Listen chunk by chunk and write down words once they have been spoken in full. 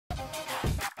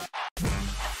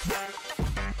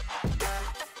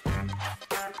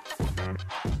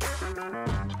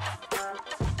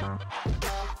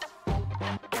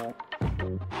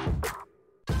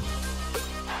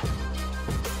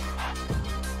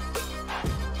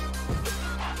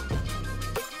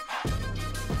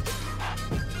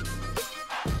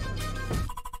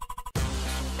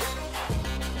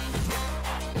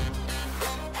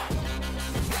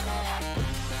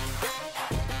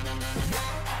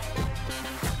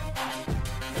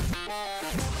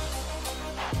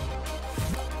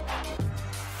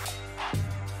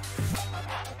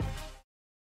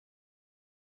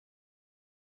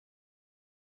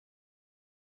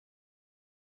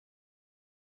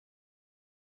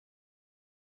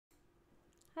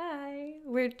Hi,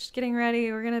 we're just getting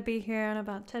ready. We're gonna be here in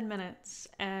about 10 minutes,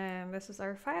 and this is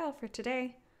our file for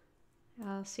today.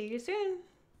 I'll see you soon.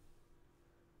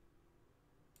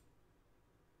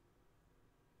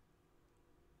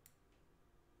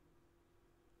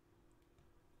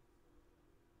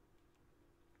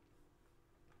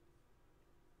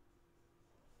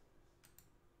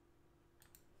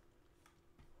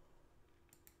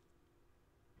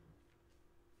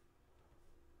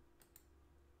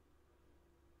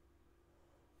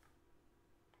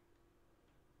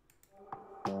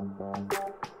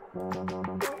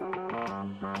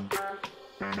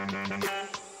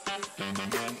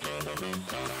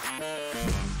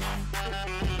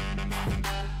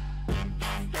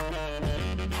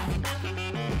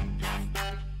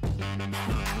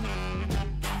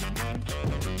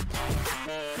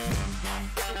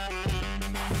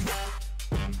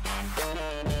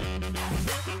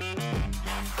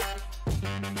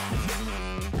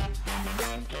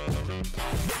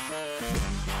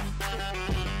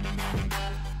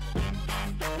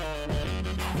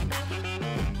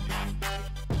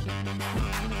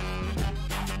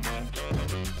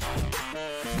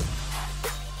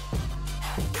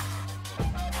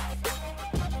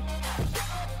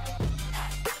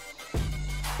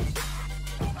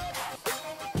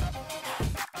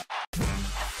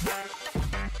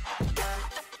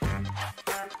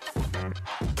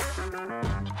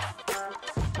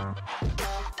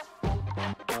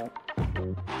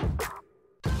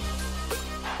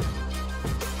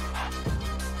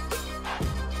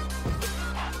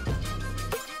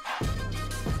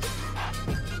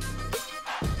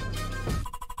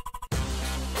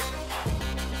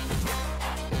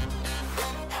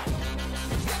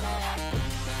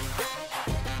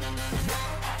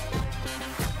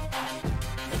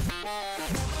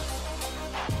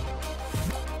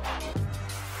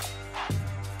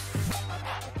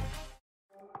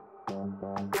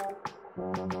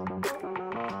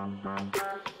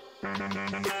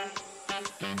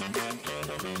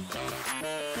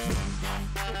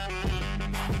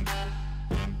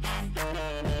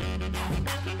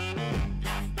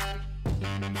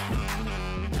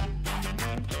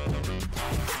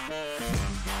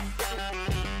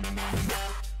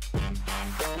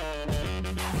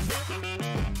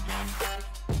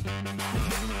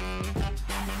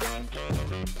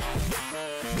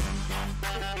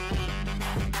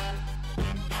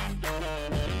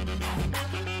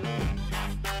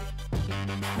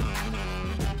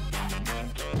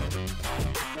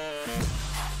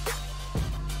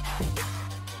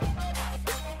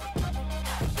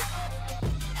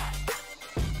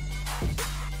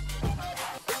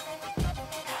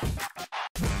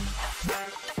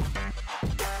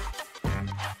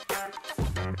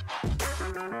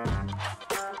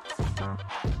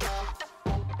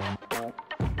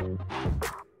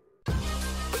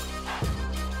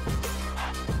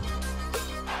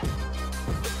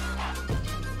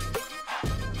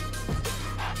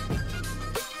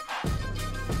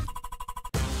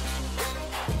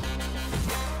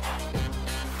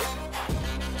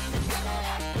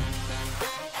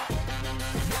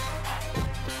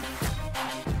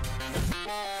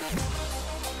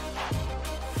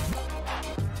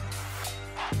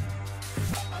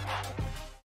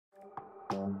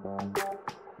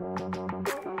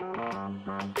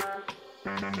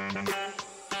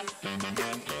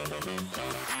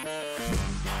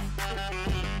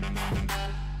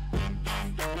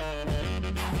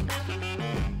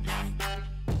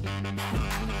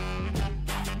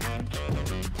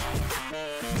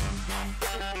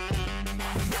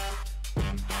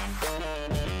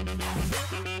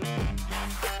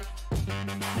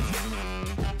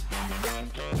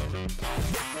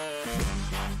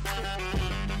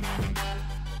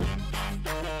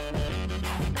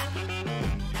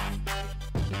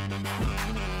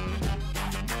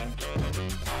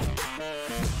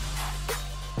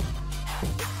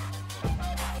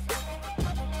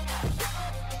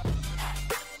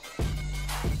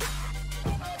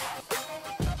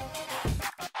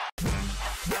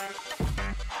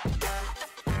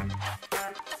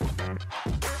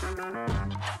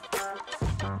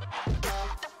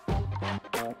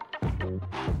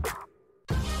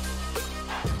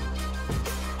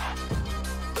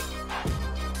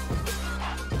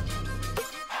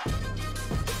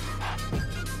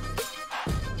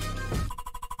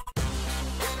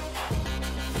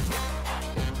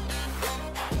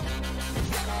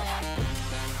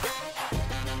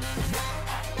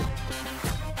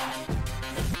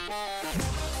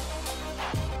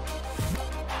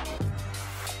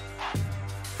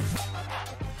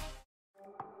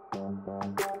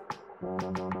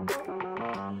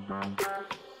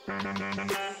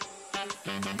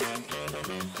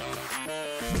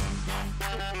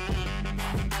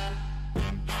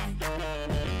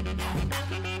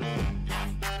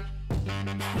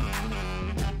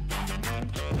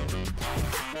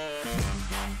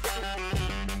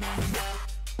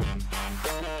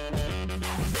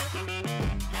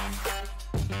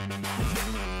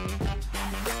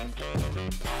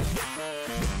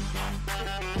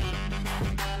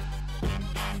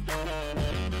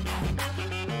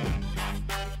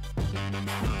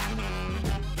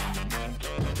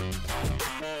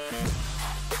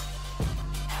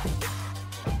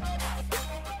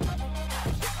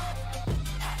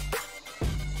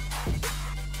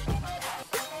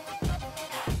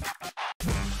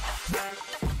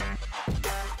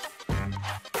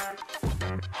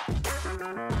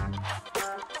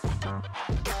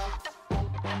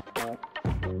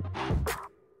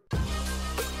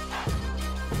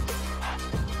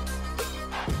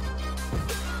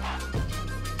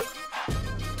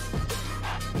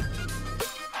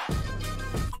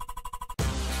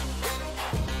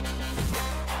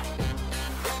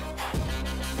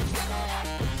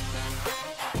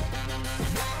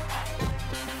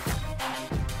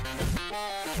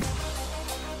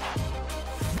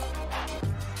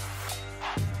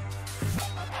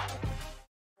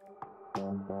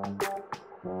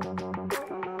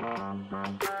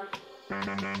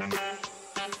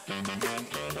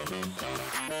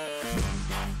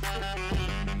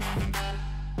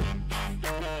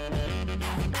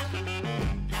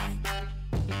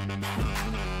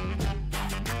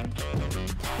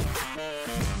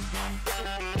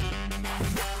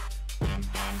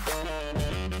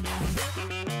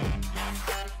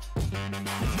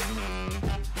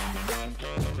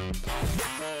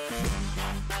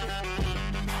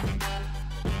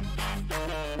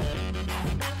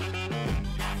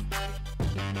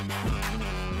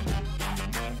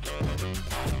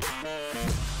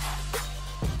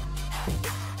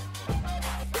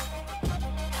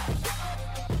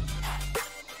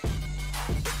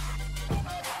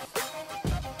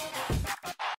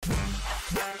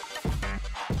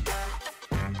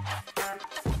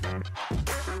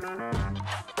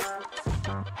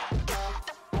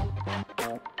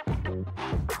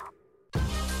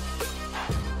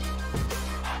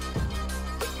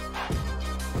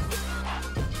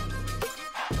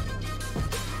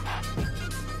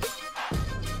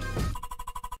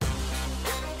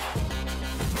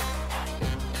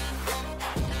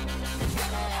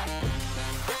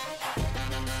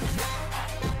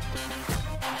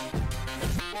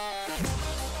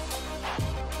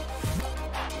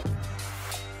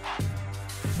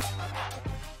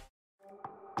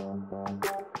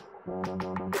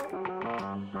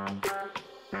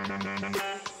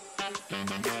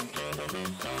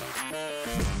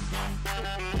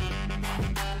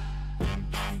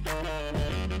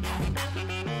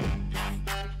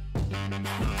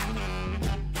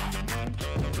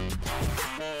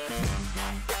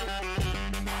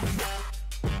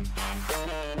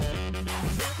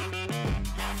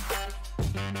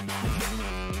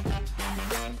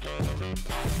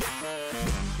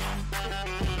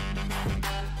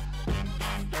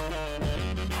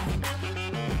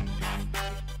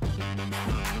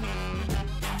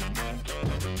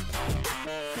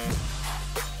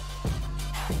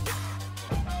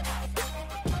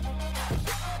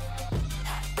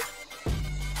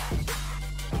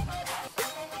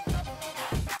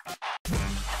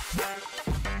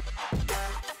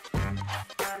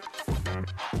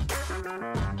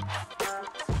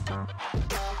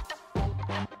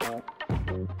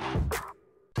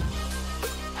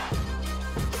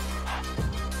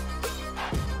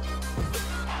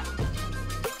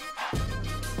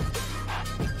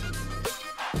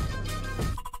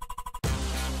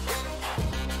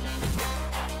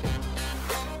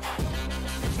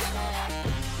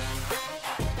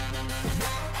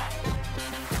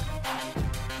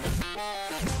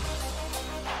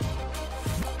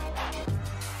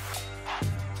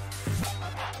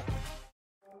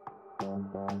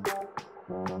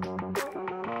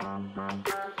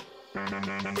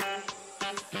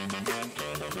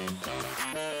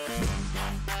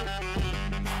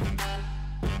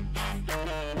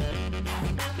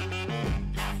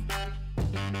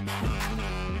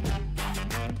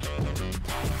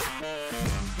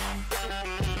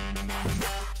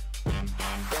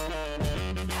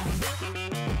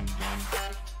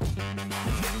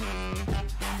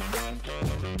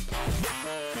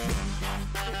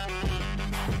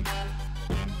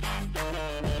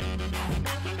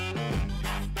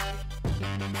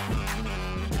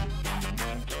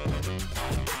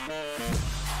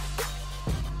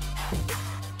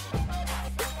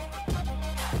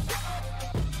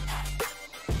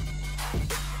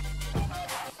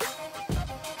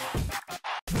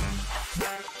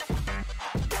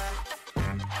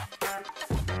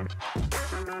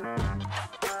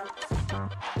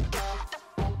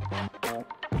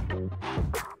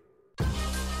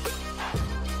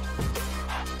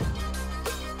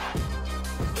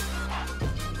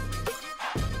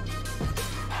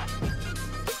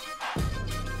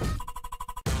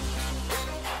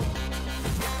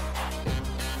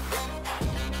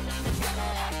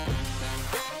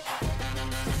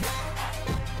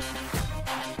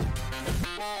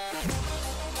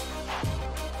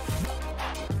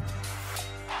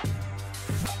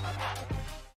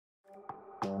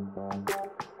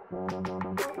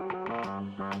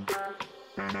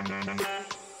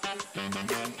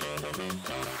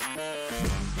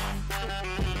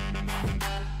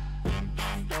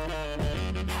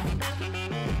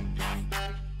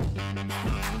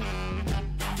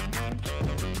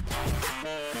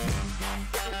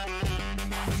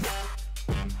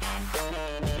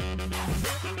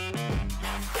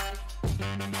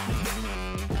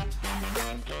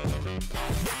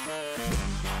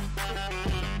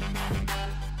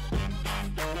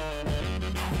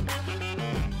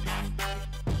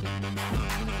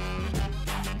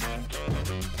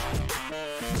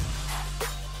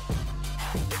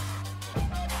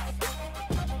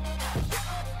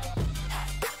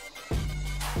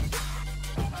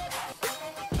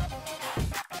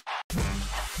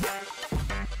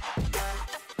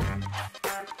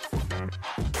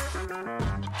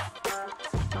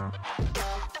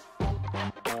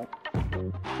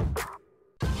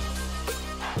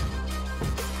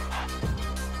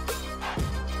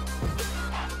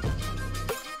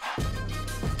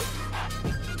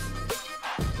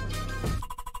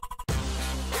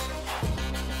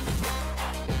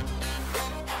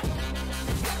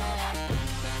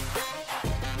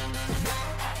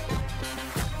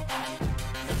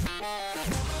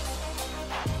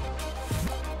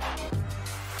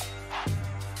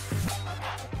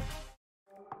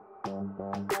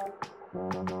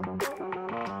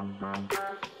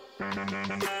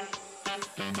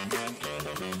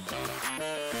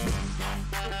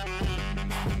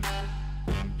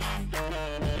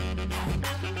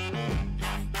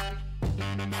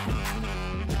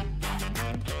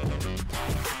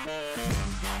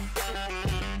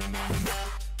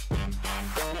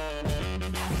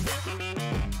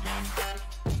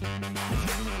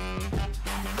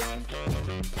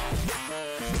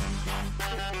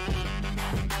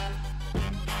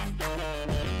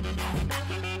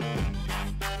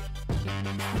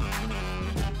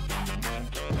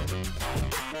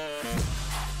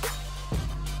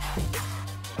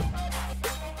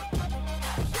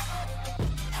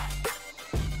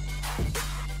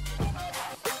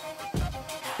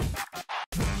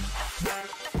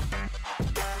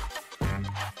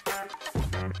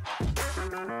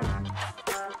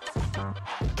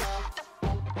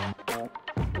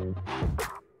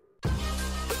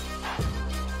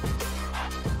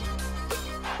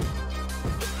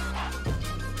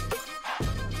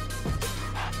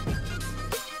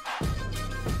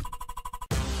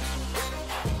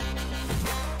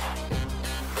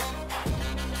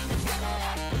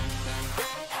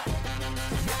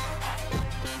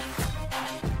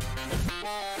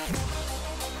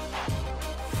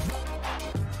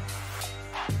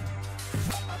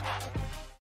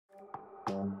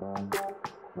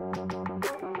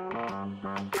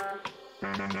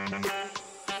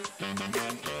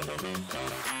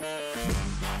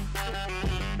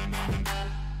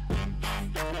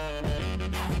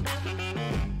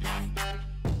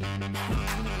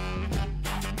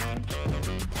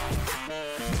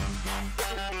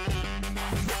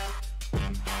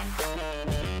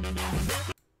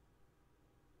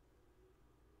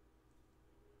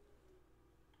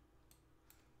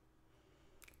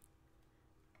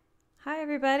 Hi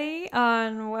everybody,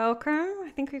 and welcome.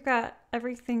 I think we've got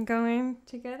everything going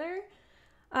together.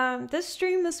 This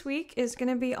stream this week is going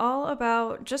to be all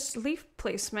about just leaf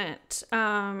placement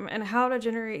and how to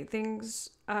generate things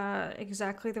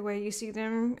exactly the way you see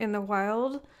them in the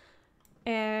wild,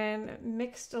 and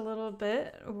mixed a little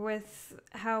bit with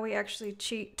how we actually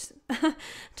cheat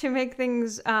to make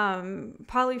things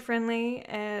poly-friendly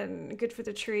and good for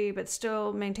the tree, but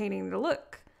still maintaining the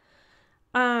look.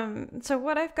 So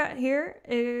what I've got here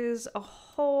is a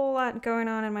whole lot going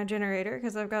on in my generator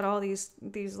because I've got all these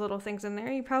little things in there.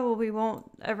 You probably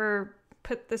won't ever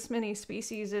put this many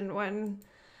species in one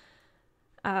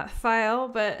file,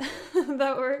 but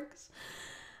that works.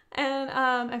 And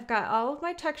I've got all of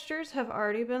my textures have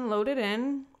already been loaded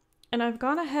in, and I've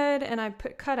gone ahead and I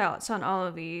put cutouts on all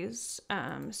of these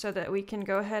so that we can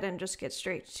go ahead and just get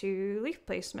straight to leaf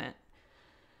placement.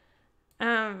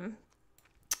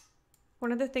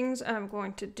 One of the things I'm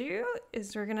going to do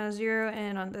is we're going to zero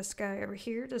in on this guy over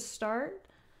here to start.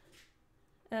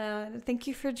 Thank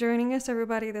you for joining us,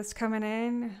 everybody that's coming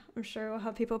in. I'm sure we'll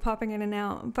have people popping in and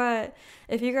out. But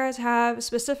if you guys have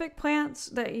specific plants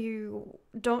that you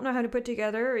don't know how to put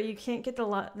together, or you can't get the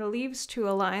leaves to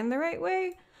align the right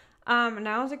way,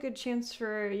 now's a good chance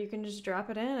for you can just drop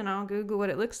it in and I'll Google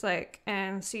what it looks like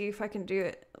and see if I can do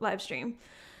it live stream.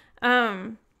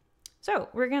 So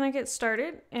we're going to get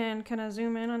started and kind of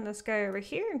zoom in on this guy over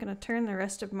here. I'm going to turn the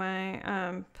rest of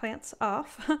my plants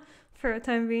off for a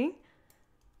time being.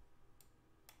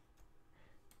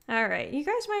 All right, you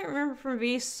guys might remember from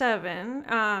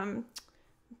V7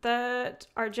 that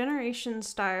our generation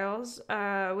styles,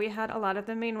 we had a lot of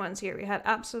the main ones here. We had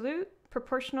absolute,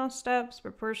 proportional steps,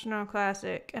 proportional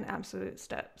classic, and absolute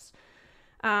steps.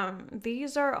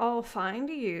 These are all fine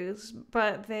to use,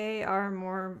 but they are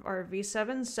more our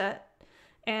V7 set.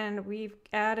 And we've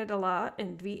added a lot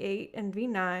in V8 and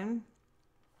V9.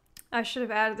 I should have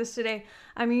added this today.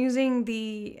 I'm using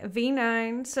the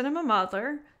V9 Cinema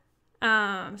Modeler.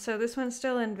 So this one's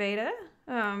still in beta,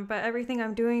 but everything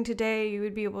I'm doing today, you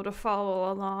would be able to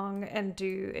follow along and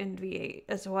do in V8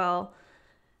 as well.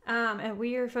 And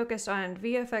we are focused on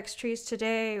VFX trees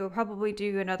today. We'll probably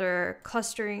do another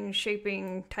clustering,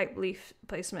 shaping type leaf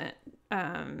placement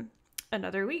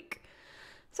another week.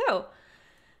 So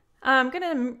I'm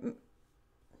gonna,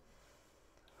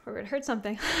 or it heard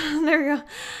something. There we go.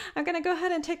 I'm gonna go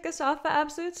ahead and take this off the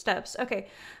absolute steps. Okay,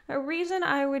 a reason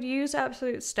I would use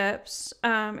absolute steps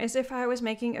is if I was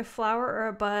making a flower or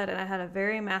a bud and I had a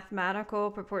very mathematical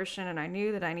proportion and I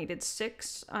knew that I needed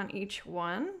 6 on each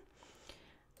one.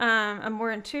 A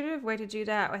more intuitive way to do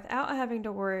that without having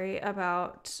to worry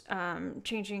about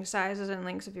changing sizes and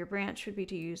lengths of your branch would be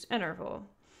to use interval.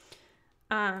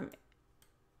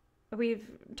 We've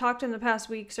talked in the past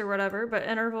weeks or whatever, but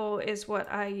interval is what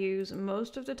I use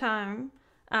most of the time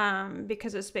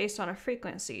because it's based on a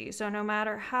frequency. So no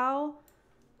matter how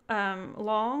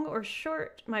long or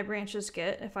short my branches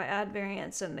get, if I add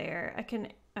variance in there, I can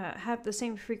have the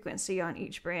same frequency on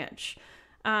each branch.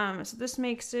 So this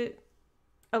makes it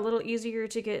a little easier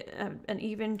to get an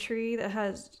even tree that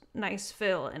has nice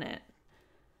fill in it.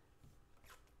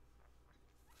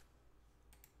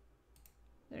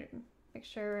 There. Make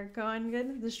sure we're going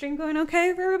good. The stream going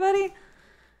okay for everybody? I've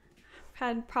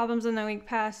had problems in the week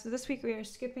past. So this week we are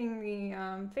skipping the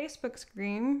Facebook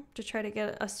screen to try to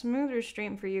get a smoother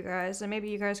stream for you guys. And maybe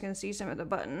you guys can see some of the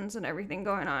buttons and everything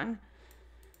going on.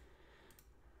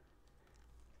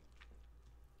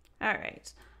 All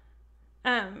right.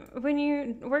 When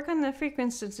you work on the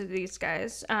frequencies of these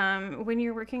guys, when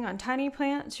you're working on tiny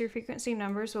plants, your frequency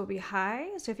numbers will be high.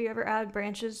 So if you ever add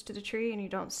branches to the tree and you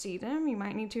don't see them, you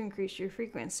might need to increase your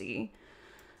frequency.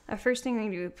 First thing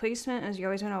we do with placement is you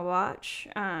always want to watch.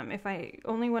 If I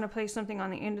only want to place something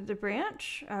on the end of the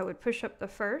branch, I would push up the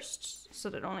first so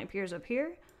that it only appears up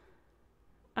here.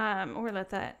 Or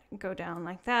let that go down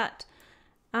like that.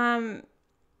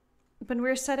 When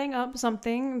we're setting up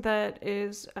something that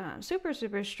is super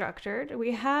structured,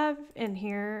 we have in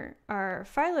here our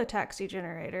phyllotaxy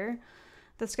generator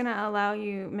that's going to allow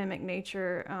you mimic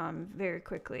nature very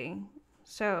quickly.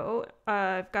 So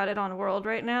I've got it on world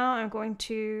right now. I'm going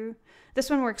to,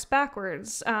 this one works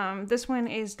backwards. This one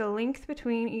is the length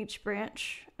between each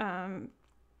branch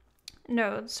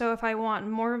nodes. So if I want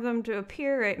more of them to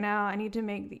appear right now, I need to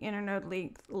make the inner node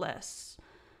length less.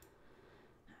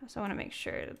 So I want to make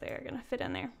sure that they're going to fit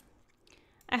in there.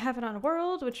 I have it on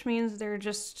world, which means they're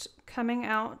just coming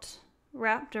out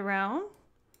wrapped around.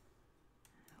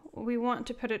 We want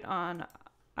to put it on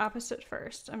opposite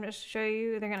first. I'm just show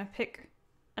you, they're going to pick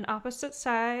an opposite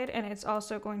side, and it's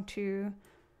also going to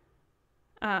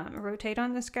rotate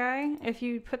on this guy. If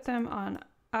you put them on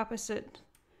opposite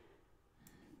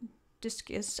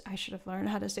discus, I should have learned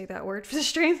how to say that word for the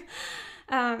stream.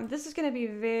 This is going to be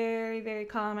very, very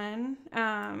common.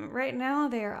 Right now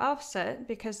they are offset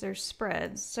because they're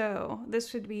spreads. So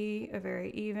this would be a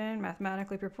very even,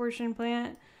 mathematically proportioned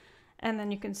plant. And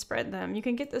then you can spread them. You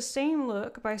can get the same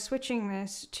look by switching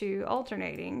this to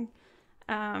alternating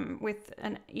with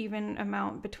an even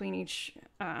amount between each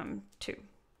two.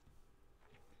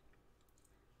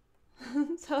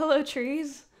 So hello,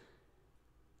 trees.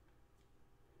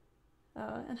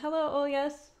 And hello, oh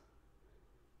yes.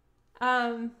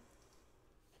 We're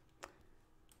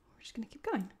just gonna keep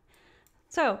going.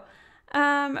 So,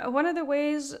 one of the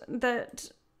ways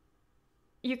that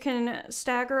you can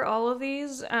stagger all of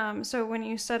these, so when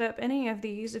you set up any of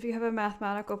these, if you have a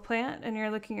mathematical plant and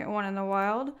you're looking at one in the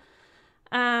wild,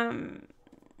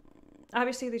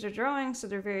 obviously these are drawings, so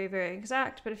they're very, very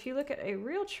exact, but if you look at a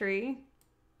real tree,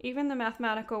 even the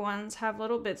mathematical ones have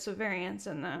little bits of variance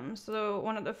in them. So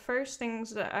one of the first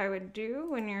things that I would do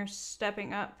when you're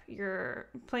stepping up your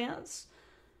plants,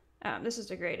 this is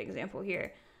a great example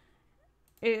here,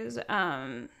 is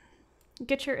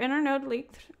get your inner node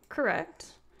length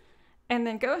correct, and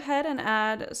then go ahead and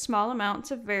add small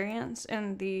amounts of variance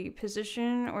in the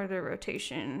position or the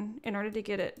rotation in order to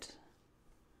get it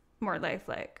more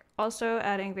lifelike. Also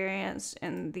adding variance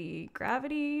in the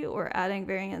gravity or adding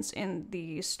variance in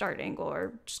the start angle,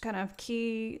 or just kind of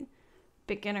key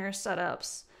beginner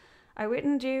setups. I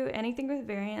wouldn't do anything with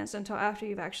variance until after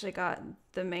you've actually got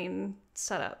the main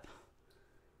setup.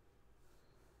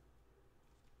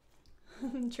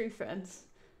 Tree friends.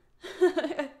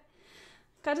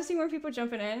 Got to see more people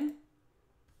jumping in.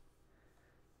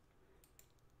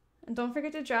 And don't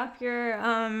forget to drop your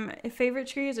favorite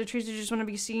trees or trees you just want to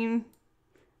be seen.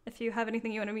 If you have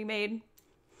anything you want to be made.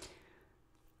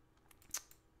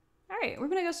 All right, we're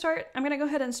gonna go start. I'm gonna go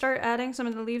ahead and start adding some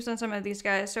of the leaves on some of these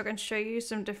guys so I can show you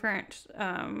some different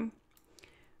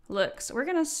looks. We're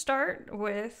gonna start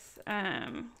with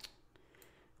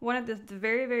one of the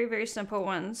very, very, very simple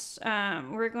ones.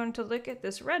 We're going to look at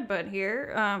this red bud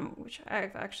here, which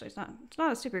I've actually, it's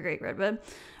not a super great red bud.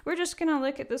 We're just gonna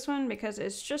look at this one because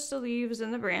it's just the leaves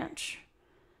in the branch.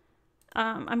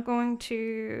 I'm going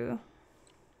to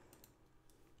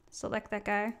select that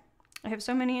guy. I have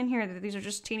so many in here that these are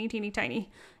just teeny, teeny,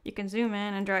 tiny. You can zoom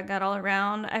in and drag that all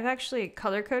around. I've actually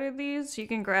color coded these. You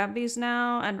can grab these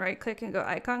now and right click and go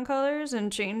icon colors and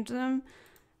change them.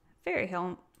 Very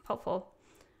helpful.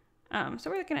 So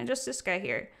we're looking at just this guy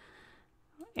here.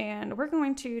 And we're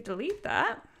going to delete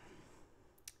that.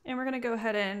 And we're going to go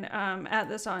ahead and add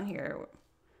this on here.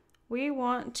 We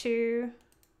want to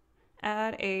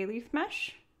add a leaf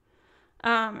mesh.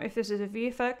 If this is a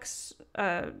VFX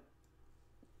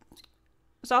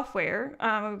software,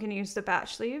 we can use the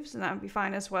batch leaves, and that would be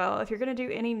fine as well. If you're going to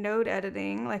do any node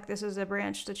editing, like this is a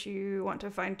branch that you want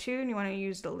to fine tune, you want to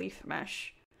use the leaf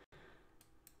mesh.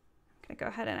 I'm going to go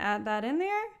ahead and add that in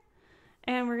there,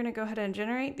 and we're going to go ahead and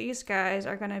generate. These guys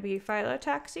are going to be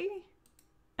phyllotaxy,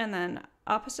 and then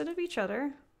opposite of each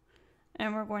other,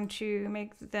 and we're going to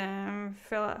make them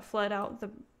flood out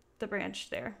the branch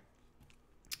there.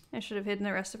 I should have hidden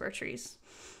the rest of our trees.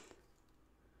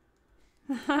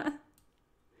 I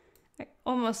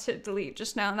almost hit delete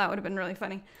just now. That would have been really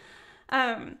funny.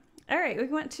 All right, we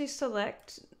want to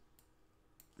select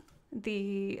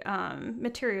the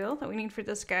material that we need for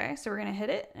this guy. So we're going to hit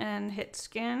it and hit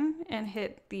skin and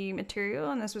hit the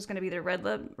material. And this was going to be the red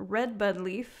bud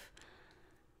leaf.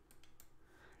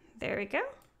 There we go.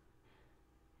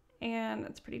 And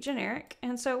it's pretty generic.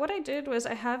 And so what I did was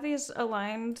I have these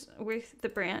aligned with the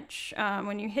branch.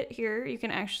 When you hit here, you can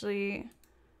actually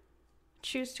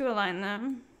choose to align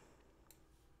them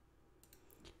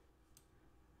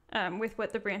with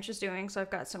what the branch is doing. So I've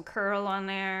got some curl on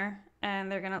there,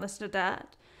 and they're gonna listen to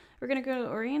that. We're gonna go to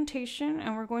orientation,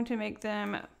 and we're going to make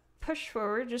them push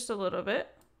forward just a little bit.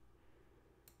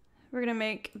 We're gonna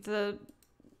make the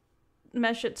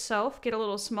mesh itself get a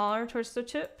little smaller towards the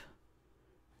tip.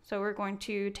 So we're going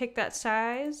to take that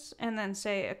size and then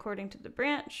say, according to the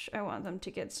branch, I want them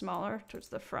to get smaller towards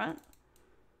the front.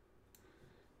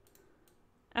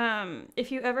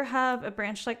 If you ever have a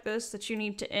branch like this that you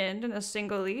need to end in a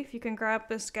single leaf, you can grab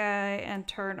this guy and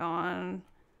turn on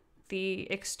the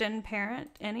extend parent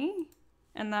any,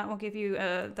 and that will give you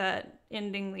that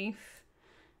ending leaf.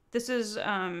 This is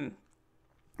going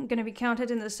to be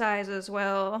counted in the size as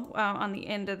well on the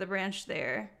end of the branch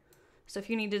there. So if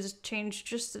you need to change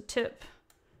just the tip,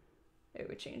 it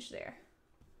would change there.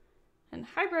 And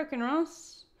hi, Broken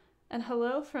Ross, and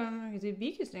hello from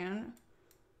Uzbekistan.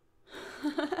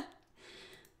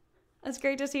 It's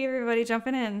great to see everybody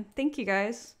jumping in. Thank you,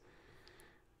 guys.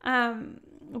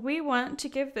 We want to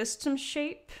give this some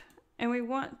shape, and we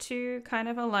want to kind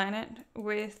of align it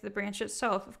with the branch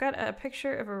itself. I've got a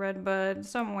picture of a red bud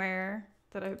somewhere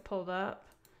that I pulled up.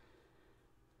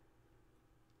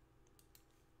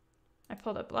 I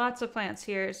pulled up lots of plants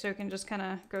here, so we can just kind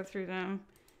of go through them.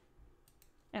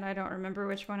 And I don't remember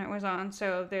which one it was on,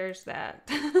 so there's that.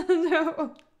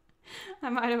 So I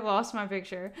might have lost my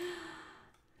picture.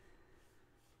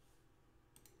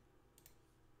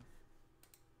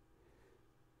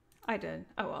 I did.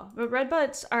 Oh well. But red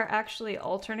buds are actually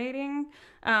alternating.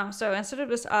 So instead of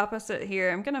this opposite here,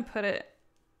 I'm going to put it...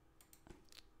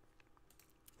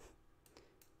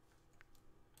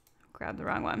 Grab the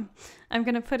wrong one. I'm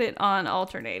going to put it on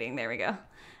alternating. There we go.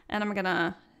 And I'm going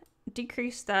to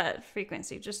decrease that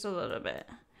frequency just a little bit.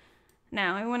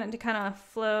 Now I want it to kind of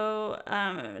flow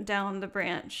down the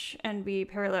branch and be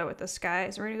parallel with the sky.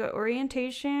 So we're going to go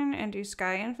orientation and do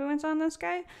sky influence on this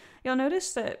guy. You'll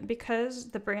notice that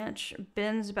because the branch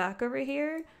bends back over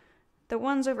here, the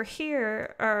ones over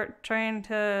here are trying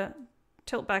to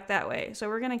tilt back that way. So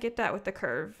we're going to get that with the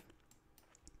curve.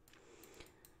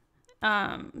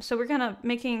 So we're kind of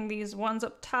making these ones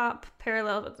up top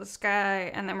parallel with the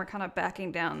sky, and then we're kind of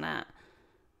backing down that.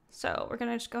 So we're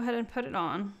going to just go ahead and put it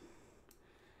on.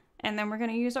 And then we're going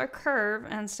to use our curve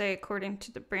and say according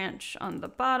to the branch on the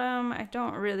bottom. I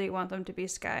don't really want them to be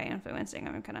sky influencing.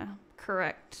 I'm going to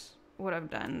correct what I've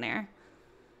done there.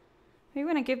 We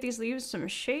want to give these leaves some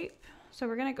shape. So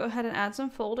we're going to go ahead and add some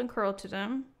fold and curl to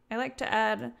them. I like to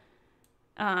add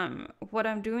what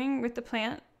I'm doing with the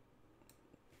plant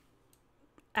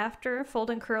after.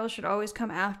 Fold and curl should always come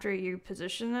after you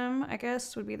position them, I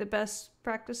guess, would be the best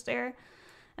practice there.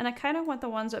 And I kind of want the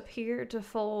ones up here to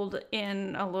fold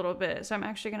in a little bit. So I'm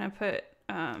actually going to put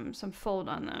some fold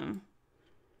on them.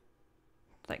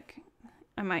 Like,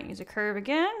 I might use a curve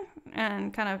again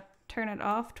and kind of turn it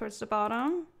off towards the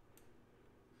bottom.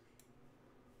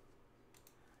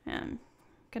 And I'm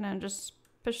going to just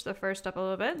push the first up a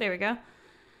little bit. There we go.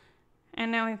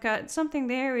 And now we've got something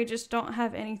there. We just don't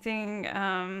have anything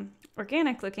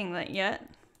organic looking yet.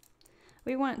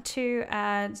 We want to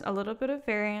add a little bit of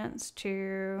variance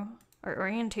to our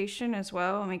orientation as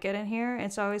well. When we get in here,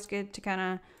 it's always good to kind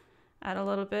of add a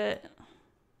little bit,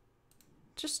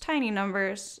 just tiny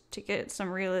numbers to get some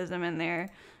realism in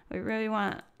there. We really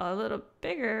want a little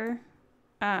bigger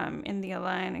in the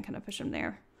align and kind of push them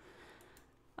there.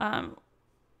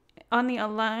 On the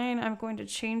align, I'm going to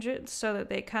change it so that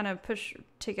they kind of push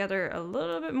together a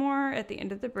little bit more at the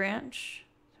end of the branch.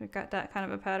 So we've got that kind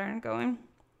of a pattern going.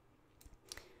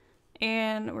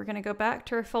 And we're going to go back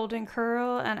to our fold and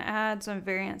curl and add some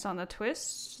variance on the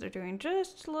twists. They're doing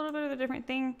just a little bit of a different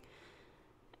thing.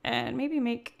 And maybe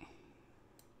make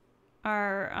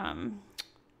our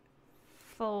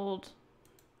fold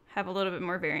have a little bit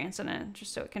more variance in it,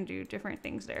 just so it can do different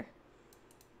things there.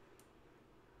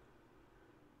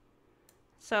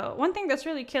 So one thing that's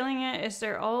really killing it is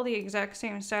they're all the exact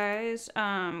same size.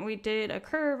 We did a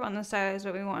curve on the size,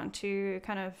 but we want to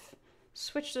kind of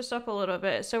switch this up a little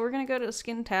bit. So we're going to go to the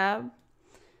skin tab,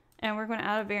 and we're going to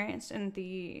add a variance in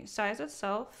the size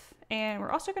itself. And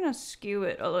we're also going to skew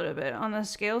it a little bit on the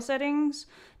scale settings.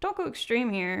 Don't go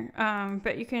extreme here,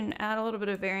 but you can add a little bit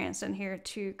of variance in here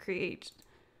to create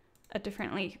a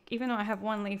different leaf, even though I have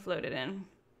one leaf loaded in.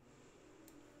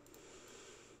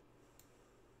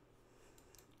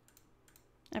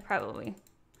 I probably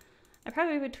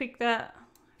would tweak that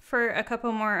for a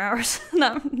couple more hours.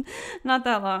 not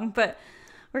that long, but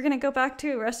we're gonna go back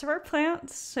to the rest of our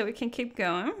plants so we can keep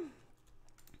going.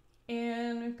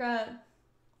 And we've got,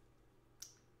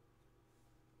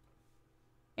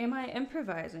 am I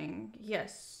improvising?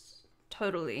 Yes,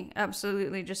 totally,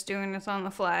 absolutely, just doing this on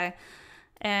the fly.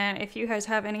 And if you guys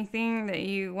have anything that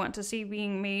you want to see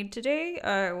being made today,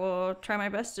 I will try my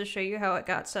best to show you how it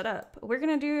got set up. We're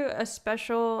going to do a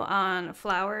special on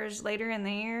flowers later in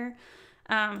the year.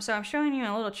 So I'm showing you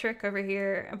a little trick over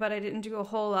here, but I didn't do a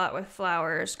whole lot with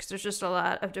flowers because there's just a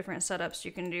lot of different setups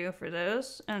you can do for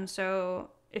those. And so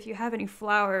if you have any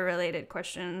flower related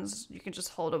questions, you can just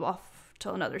hold them off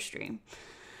till another stream.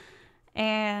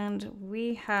 And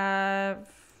we have,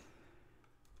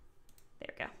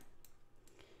 there we go.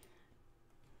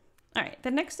 All right,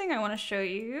 the next thing I want to show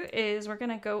you is we're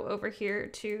going to go over here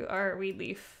to our weed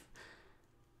leaf.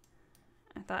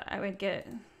 I thought I would get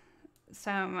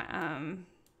some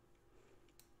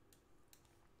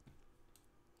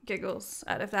giggles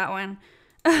out of that one.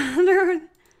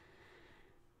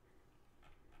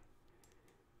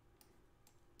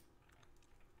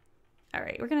 All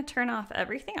right, we're going to turn off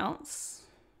everything else.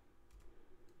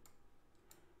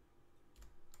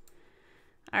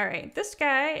 All right, this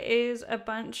guy is a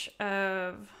bunch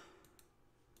of,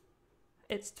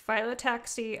 it's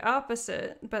phyllotaxy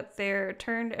opposite, but they're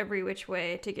turned every which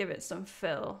way to give it some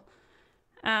fill.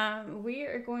 We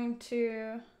are going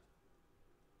to,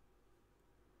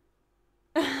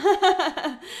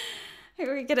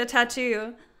 here we get a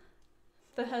tattoo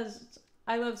that has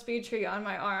I love SpeedTree on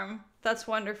my arm. That's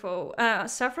wonderful.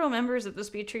 Several members of the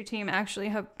SpeedTree team actually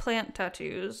have plant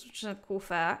tattoos, which is a cool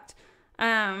fact.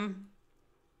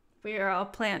 We are all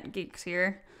plant geeks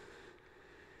here.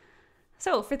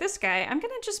 So for this guy, I'm going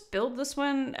to just build this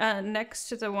one next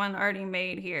to the one already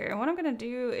made here. And what I'm going to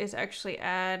do is actually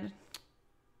add,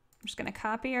 I'm just going to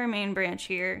copy our main branch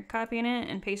here, copying it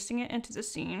and pasting it into the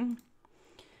scene.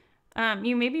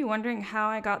 You may be wondering how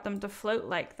I got them to float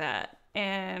like that.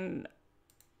 And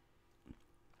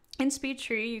in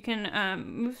SpeedTree, you can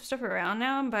move stuff around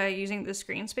now by using the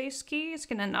screen space key. It's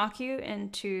going to knock you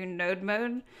into node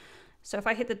mode. So if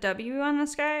I hit the W on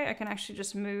this guy, I can actually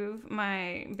just move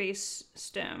my base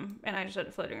stem and I just had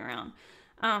it floating around.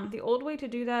 The old way to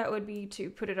do that would be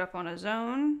to put it up on a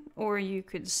zone, or you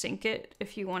could sync it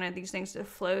if you wanted these things to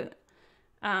float.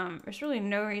 There's really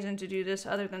no reason to do this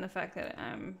other than the fact that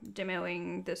I'm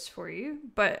demoing this for you,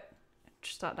 but I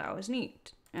just thought that was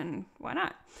neat, and why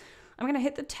not? I'm going to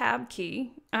hit the tab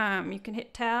key. You can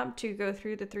hit tab to go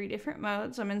through the 3 different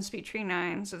modes. I'm in SpeedTree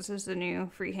 9, so this is the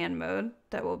new freehand mode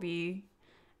that will be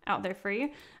out there for you.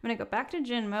 I'm going to go back to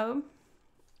gen mode,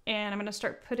 and I'm going to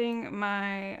start putting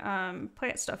my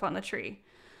plant stuff on the tree.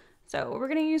 So what we're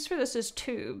going to use for this is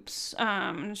tubes.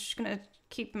 I'm just going to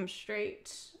keep them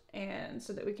straight, and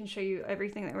so that we can show you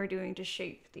everything that we're doing to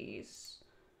shape these.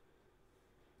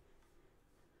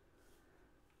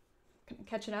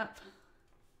 Catching up.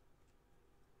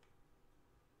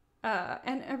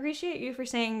 And appreciate you for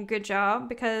saying good job,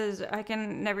 because I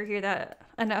can never hear that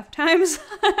enough times.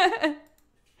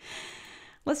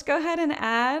 Let's go ahead and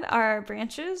add our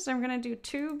branches. I'm going to do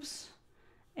tubes,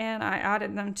 and I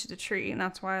added them to the tree, and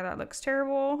that's why that looks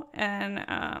terrible. And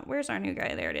where's our new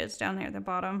guy? There it is, down there at the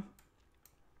bottom.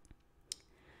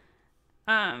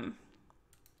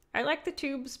 I like the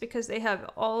tubes because they have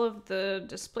all of the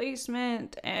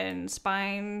displacement and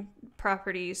spine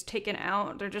properties taken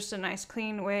out. They're just a nice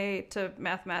clean way to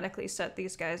mathematically set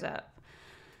these guys up.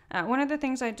 One of the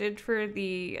things I did for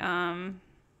the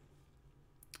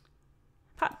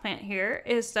pot plant here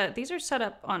is that these are set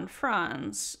up on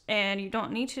fronds, and you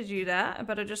don't need to do that,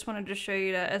 but I just wanted to show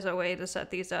you that as a way to set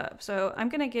these up. So I'm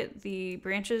going to get the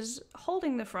branches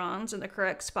holding the fronds in the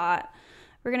correct spot.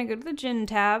 We're going to go to the gen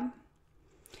tab.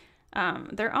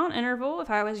 They're on interval. If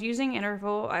I was using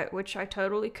interval, which I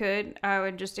totally could, I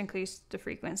would just increase the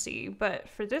frequency. But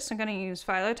for this, I'm going to use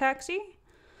phyllotaxy,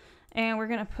 and we're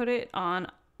going to put it on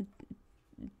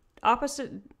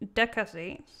opposite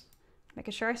decussate,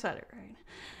 making sure I said it right.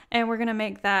 And we're going to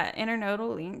make that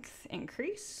internodal length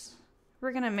increase.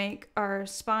 We're going to make our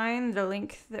spine the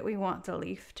length that we want the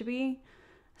leaf to be.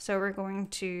 So we're going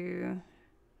to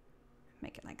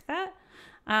make it like that.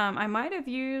 I might have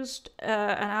used an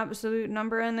absolute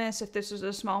number in this if this was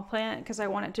a small plant, because I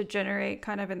want it to generate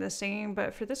kind of in the same,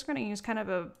 but for this, we're going to use kind of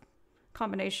a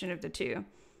combination of the two.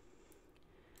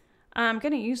 I'm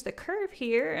going to use the curve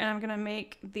here, and I'm going to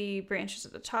make the branches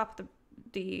at the top of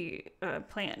the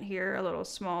plant here a little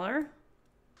smaller.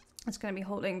 It's going to be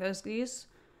holding those leaves.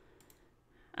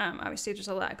 Obviously, there's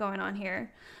a lot going on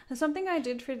here. And something I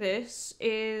did for this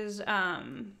is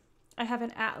I have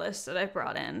an atlas that I've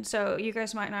brought in. So you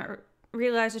guys might not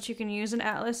realize that you can use an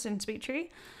atlas in SpeedTree.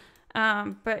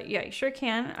 But yeah, you sure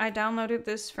can. I downloaded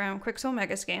this from Quixel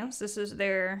Megascans. This is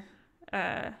their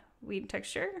weed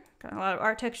texture. Got a lot of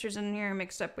our textures in here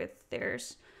mixed up with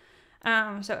theirs.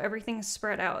 So everything's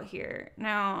spread out here.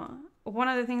 Now, one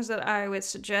of the things that I would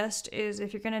suggest is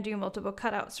if you're going to do multiple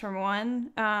cutouts from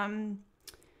one,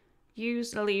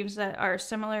 use the leaves that are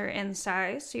similar in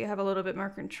size so you have a little bit more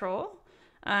control.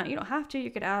 You don't have to. You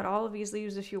could add all of these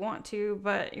leaves if you want to,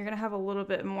 but you're going to have a little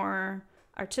bit more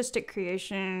artistic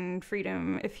creation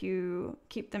freedom if you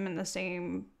keep them in the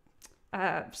same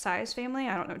size family.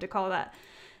 I don't know what to call that.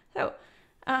 So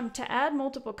to add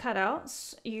multiple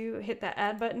cutouts, you hit that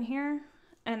add button here,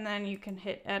 and then you can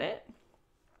hit edit.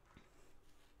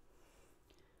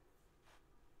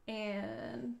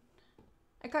 And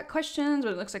I got questions,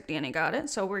 but it looks like Danny got it,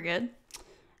 so we're good.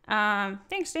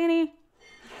 Thanks, Danny.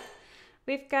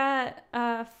 We've got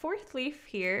a fourth leaf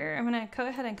here. I'm gonna go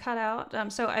ahead and cut out.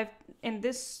 In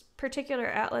this particular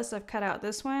atlas, I've cut out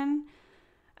this one,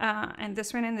 and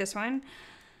this one, and this one.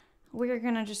 We're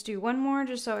gonna just do one more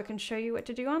just so I can show you what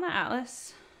to do on the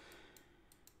atlas.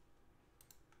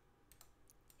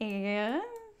 And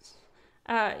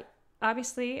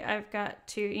obviously I've got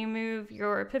to, you move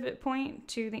your pivot point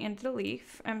to the end of the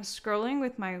leaf. I'm scrolling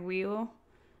with my wheel.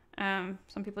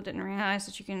 Some people didn't realize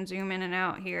that you can zoom in and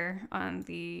out here on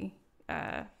the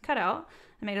cutout.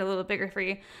 I made it a little bigger for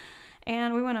you.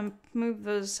 And we want to move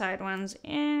those side ones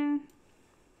in.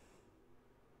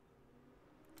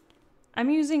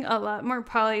 I'm using a lot more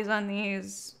polys on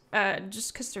these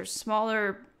just because they're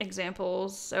smaller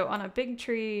examples. So on a big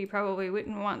tree, you probably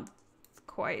wouldn't want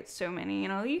quite so many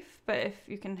in a leaf. But if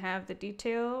you can have the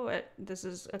detail, this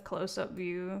is a close-up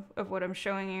view of what I'm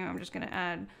showing you. I'm just going to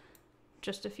add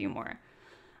just a few more.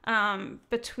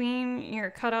 Between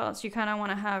your cutouts, you kind of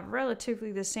want to have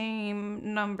relatively the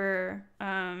same number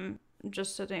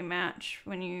just so they match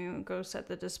when you go set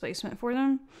the displacement for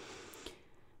them.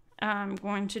 I'm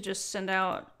going to just send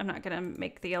out, I'm not going to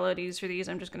make the LODs for these,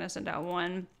 I'm just going to send out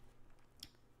one.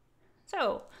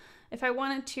 So if I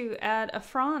wanted to add a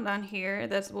frond on here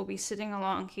that will be sitting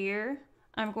along here,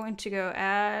 I'm going to go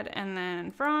add and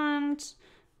then frond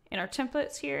in our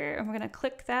templates here. I'm going to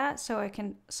click that so I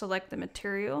can select the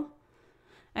material.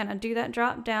 And I do that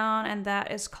drop down, and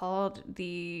that is called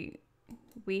the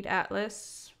Weed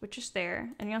Atlas, which is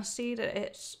there. And you'll see that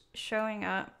it's showing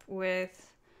up with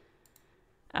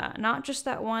not just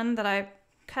that one that I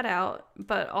cut out,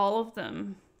 but all of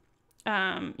them.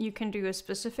 You can do a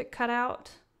specific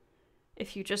cutout.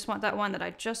 If you just want that one that I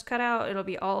just cut out, it'll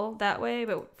be all that way,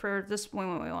 but for this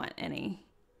one, we want any.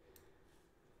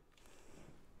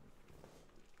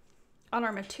 On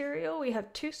our material, we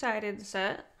have two-sided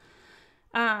set,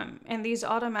 and these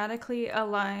automatically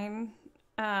align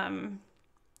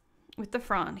with the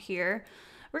frond here.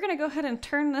 We're going to go ahead and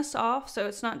turn this off so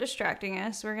it's not distracting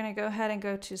us. We're going to go ahead and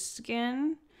go to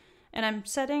skin, and I'm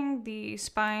setting the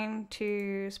spine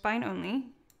to spine only,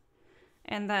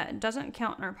 and that doesn't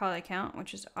count in our poly count,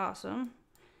 which is awesome.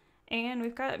 And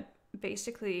we've got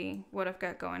basically what I've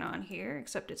got going on here,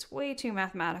 except it's way too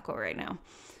mathematical right now.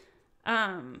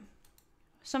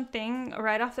 Something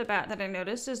right off the bat that I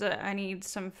noticed is that I need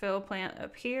some fill plant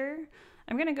up here.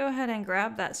 I'm going to go ahead and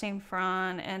grab that same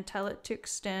frond and tell it to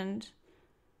extend.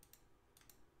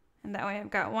 And that way I've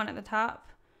got one at the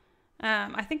top.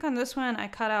 I think on this one I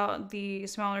cut out the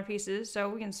smaller pieces, so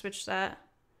we can switch that.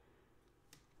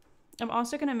 I'm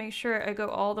also going to make sure I go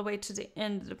all the way to the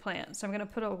end of the plant. So I'm going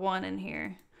to put a 1 in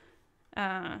here.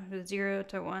 0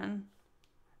 to 1.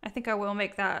 I think I will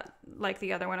make that like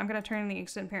the other one. I'm going to turn the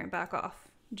extend parent back off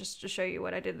just to show you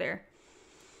what I did there.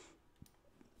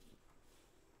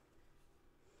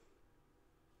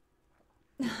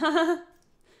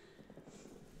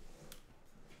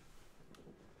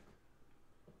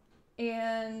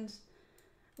 And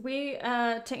we,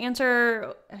 to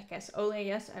answer, I guess, Ole,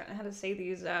 yes, I don't know how to say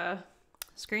these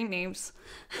screen names.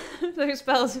 They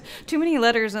spell too many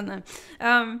letters in them.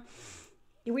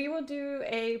 We will do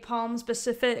a palm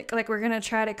specific, like we're going to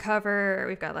try to cover,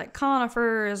 we've got like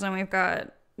conifers, and we've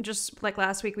got, just like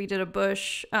last week we did a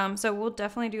bush. So we'll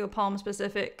definitely do a palm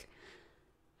specific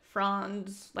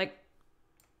fronds, like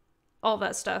all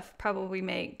that stuff. Probably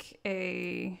make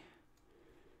a,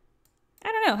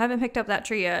 I don't know, haven't picked up that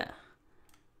tree yet.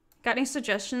 Got any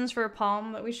suggestions for a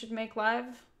palm that we should make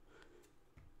live?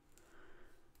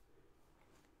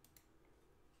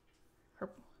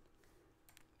 Purple.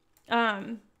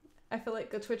 I feel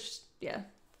like the Twitch, yeah.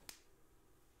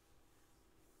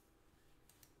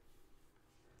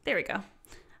 There we go.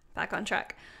 Back on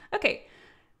track. Okay.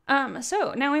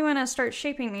 So now we want to start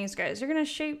shaping these guys. You're going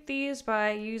to shape these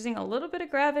by using a little bit of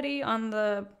gravity on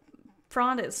the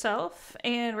frond itself,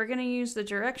 and we're going to use the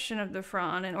direction of the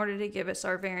frond in order to give us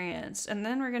our variance, and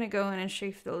then we're going to go in and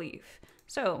shape the leaf.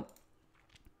 So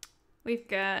we've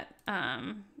got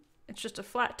it's just a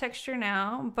flat texture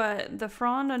now, but the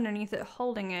frond underneath it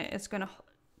holding it is going to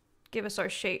give us our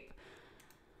shape.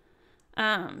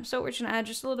 So we're just going to add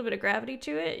just a little bit of gravity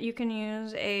to it. You can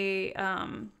use a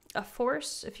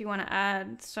force if you want to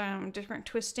add some different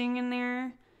twisting in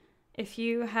there. If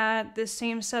you had this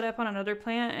same setup on another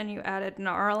plant and you added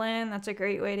gnarlin, that's a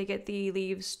great way to get the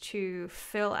leaves to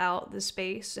fill out the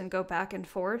space and go back and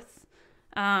forth.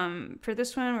 For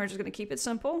this one, we're just going to keep it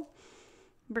simple.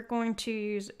 We're going to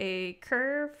use a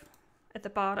curve at the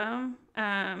bottom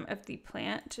of the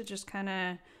plant to just kind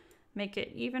of make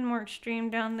it even more extreme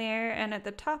down there. And at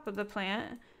the top of the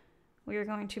plant, we are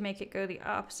going to make it go the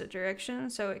opposite direction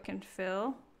so it can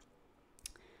fill.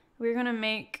 We're going to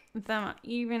make them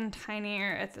even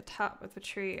tinier at the top of the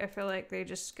tree. I feel like they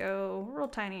just go real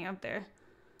tiny up there.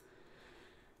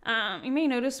 You may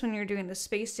notice when you're doing the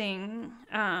spacing,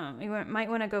 you might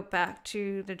want to go back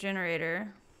to the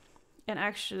generator and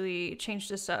actually change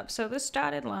this up. So this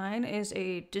dotted line is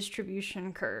a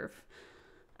distribution curve.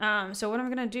 So what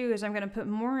I'm going to do is I'm going to put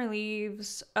more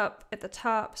leaves up at the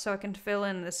top so I can fill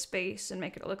in the space and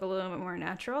make it look a little bit more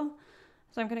natural.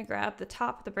 So I'm going to grab the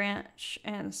top of the branch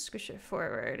and squish it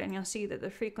forward, and you'll see that the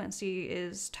frequency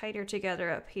is tighter together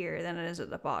up here than it is at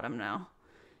the bottom now.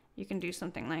 You can do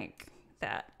something like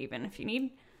that even if you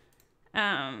need.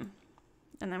 And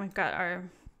then we've got our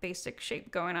basic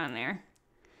shape going on there.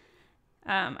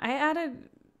 I added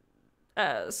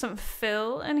some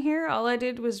fill in here. All I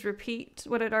did was repeat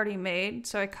what I'd already made.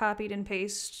 So I copied and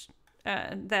pasted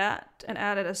that and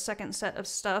added a second set of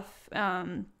stuff.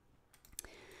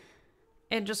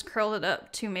 And just curled it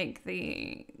up to make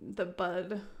the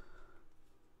bud.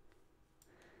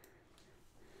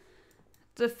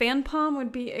 The fan palm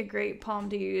would be a great palm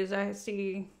to use. I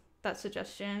see that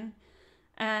suggestion.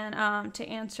 And to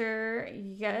answer,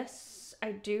 yes,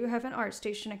 I do have an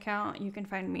ArtStation account. You can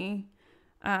find me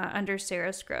under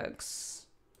Sarah Scruggs.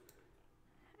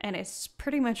 And it's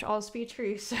pretty much all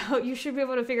SpeedTree, so you should be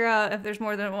able to figure out if there's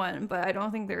more than one, but I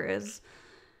don't think there is.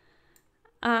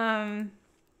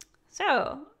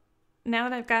 So now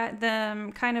that I've got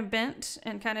them kind of bent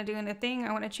and kind of doing the thing,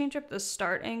 I want to change up the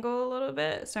start angle a little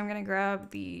bit. So I'm going to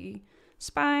grab the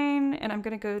spine and I'm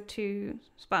going to go to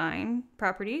spine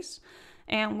properties.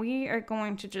 And we are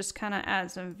going to just kind of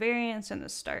add some variance in the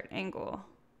start angle.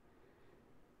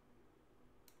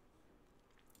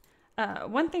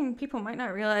 One thing people might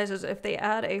not realize is if they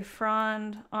add a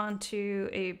frond onto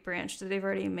a branch that they've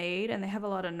already made and they have a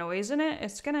lot of noise in it,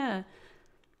 it's going to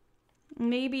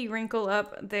maybe wrinkle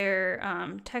up their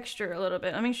texture a little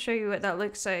bit. Let me show you what that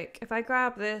looks like. If I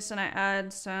grab this and I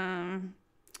add some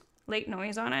late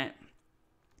noise on it,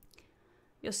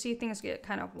 you'll see things get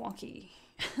kind of wonky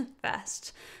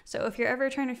fast. So if you're ever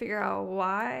trying to figure out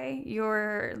why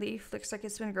your leaf looks like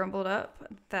it's been grumbled up,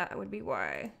 that would be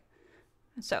why.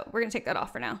 So we're gonna take that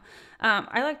off for now.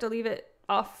 I like to leave it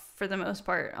off for the most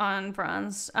part on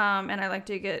fronds, and I like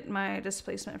to get my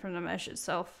displacement from the mesh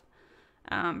itself.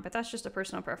 But that's just a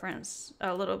personal preference.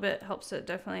 A little bit helps it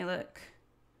definitely look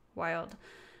wild.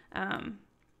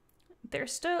 They're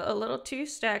still a little too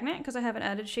stagnant because I haven't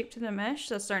added shape to the mesh.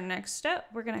 So that's our next step.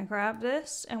 We're going to grab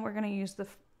this and we're going to use the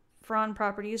frond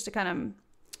properties to kind of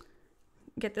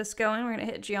get this going. We're going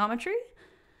to hit geometry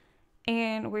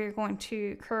and we're going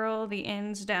to curl the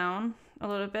ends down a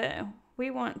little bit.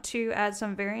 We want to add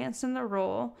some variance in the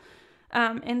roll.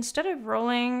 Instead of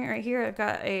rolling right here, I've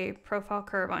got a profile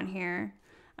curve on here.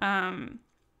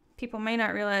 People may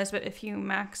not realize, but if you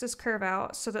max this curve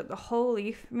out so that the whole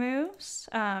leaf moves,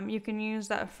 you can use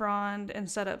that frond and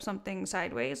set up something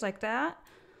sideways like that.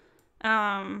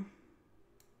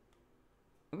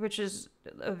 Which is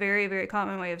a very, very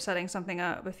common way of setting something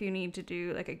up if you need to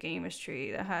do like a game's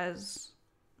tree that has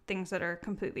things that are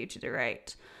completely to the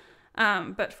right.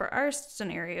 But for our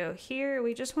scenario here,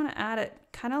 we just want to add it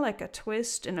kind of like a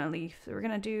twist in a leaf. We're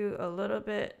going to do a little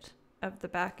bit of the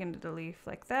back end of the leaf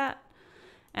like that.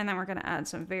 And then we're going to add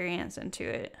some variance into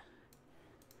it.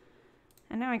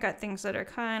 And now we got things that are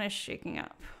kind of shaking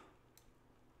up.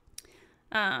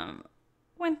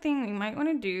 One thing we might want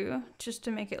to do just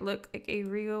to make it look like a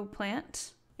real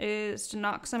plant is to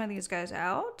knock some of these guys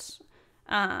out.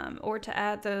 Or to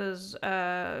add those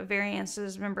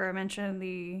variances. Remember I mentioned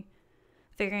the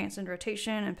variance in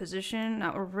rotation and position.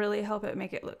 That will really help it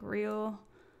make it look real.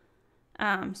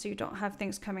 So you don't have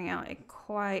things coming out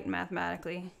quite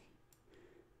mathematically.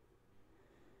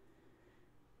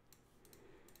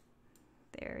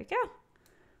 There we go.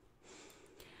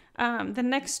 The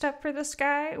next step for this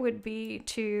guy would be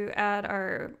to add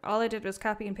all I did was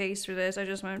copy and paste for this. I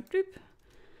just went doop.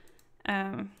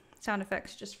 Sound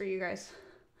effects just for you guys.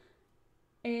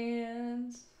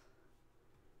 And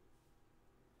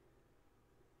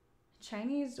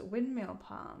Chinese windmill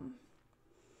palm.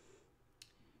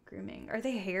 Grooming. Are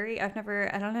they hairy? I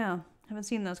don't know. I haven't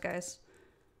seen those guys.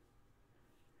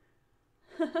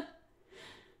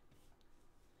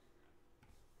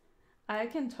 I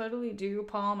can totally do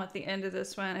palm at the end of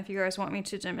this one if you guys want me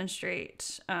to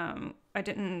demonstrate. I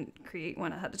didn't create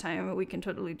one ahead of time, but we can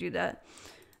totally do that.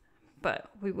 But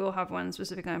we will have one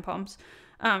specifically on palms.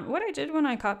 What I did when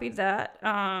I copied that,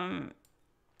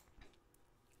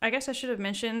 I guess I should have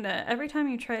mentioned that every time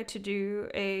you try to do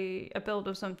a build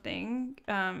of something,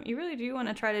 you really do want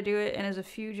to try to do it in as a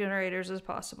few generators as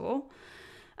possible.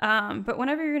 But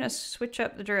whenever you're going to switch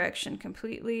up the direction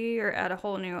completely or add a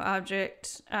whole new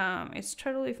object, it's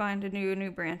totally fine to do a new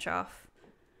branch off.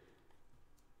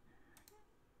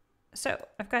 So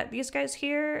I've got these guys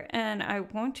here, and I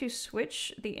want to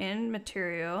switch the end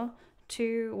material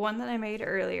to one that I made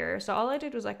earlier. So all I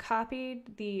did was I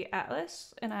copied the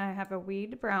atlas, and I have a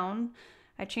weed brown.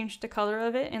 I changed the color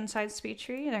of it inside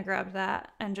SpeedTree, and I grabbed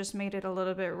that and just made it a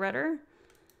little bit redder.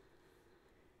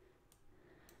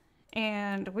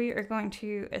 And we are going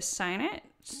to assign it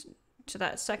to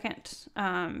that second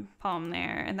palm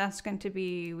there, and that's going to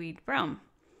be weed brown.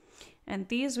 And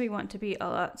these we want to be a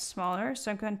lot smaller,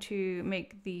 so I'm going to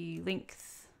make the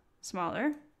length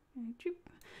smaller.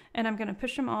 And I'm going to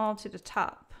push them all to the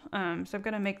top. So I'm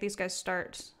going to make these guys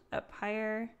start up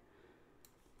higher.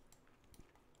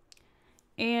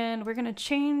 And we're going to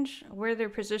change where they're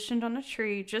positioned on the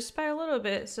tree just by a little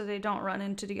bit so they don't run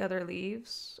into the other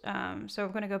leaves. So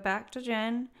I'm going to go back to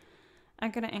Gen.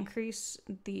 I'm going to increase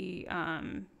the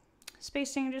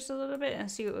spacing just a little bit and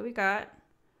see what we got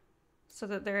so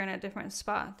that they're in a different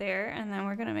spot there. And then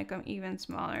we're going to make them even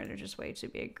smaller. They're just way too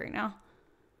big right now.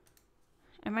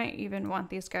 I might even want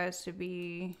these guys to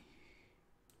be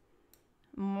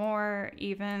more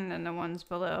even than the ones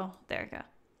below. There we go.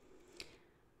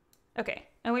 Okay,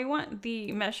 and we want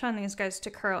the mesh on these guys to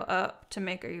curl up to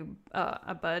make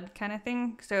a bud kind of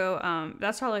thing. So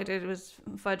that's all I did was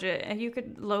fudge it. And you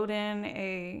could load in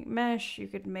a mesh. You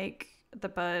could make the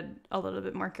bud a little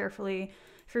bit more carefully.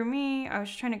 For me, I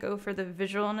was trying to go for the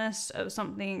visualness of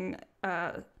something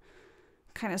kind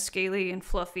of scaly and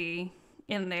fluffy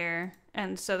in there,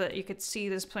 and so that you could see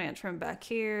this plant from back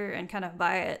here and kind of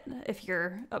buy it. If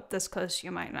you're up this close,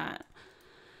 you might not.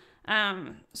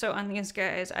 So on these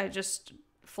guys, I just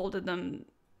folded them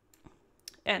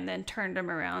and then turned them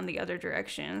around the other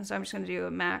direction. So I'm just going to do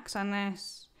a max on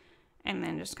this and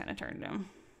then just kind of turn them.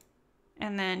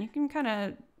 And then you can kind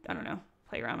of, I don't know,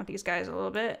 play around with these guys a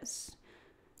little bit.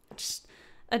 Just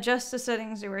adjust the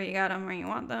settings to where you got them, where you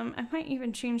want them. I might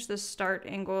even change the start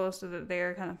angle so that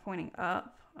they're kind of pointing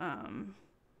up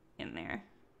in there.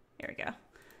 There we go.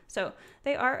 So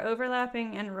they are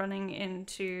overlapping and running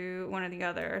into one or the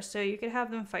other. So you could have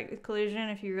them fight with collision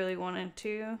if you really wanted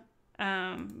to.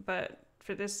 But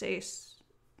for the sake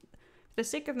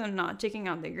of them not taking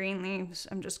out the green leaves,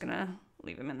 I'm just going to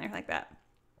leave them in there like that.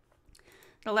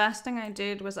 The last thing I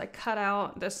did was I cut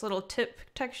out this little tip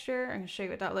texture. I'm going to show you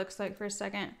what that looks like for a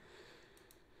second.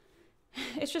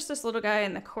 It's just this little guy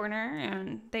in the corner,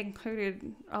 and they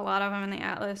included a lot of them in the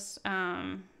atlas.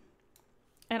 And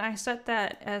I set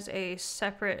that as a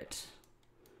separate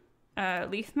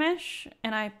leaf mesh,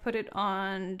 and I put it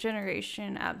on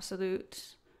generation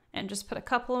absolute and just put a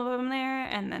couple of them there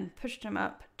and then pushed them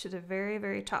up to the very,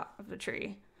 very top of the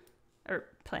tree or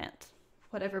plant,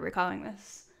 whatever we're calling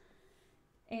this.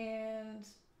 And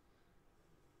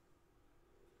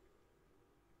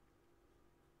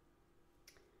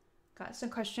got some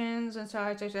questions, and so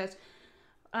I just said,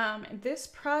 this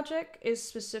project is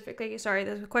specifically, sorry,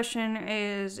 the question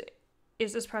is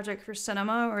this project for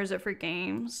cinema or is it for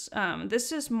games?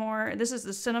 This is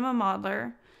the cinema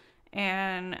modeler,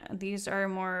 and these are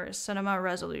more cinema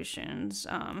resolutions.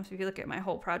 If you look at my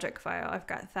whole project file, I've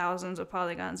got thousands of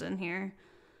polygons in here.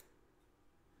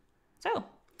 So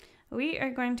we are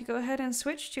going to go ahead and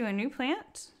switch to a new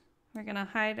plant. We're going to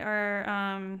hide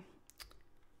our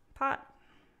pot,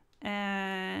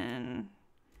 and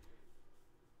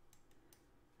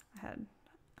I had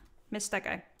missed that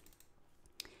guy.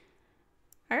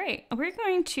 All right, we're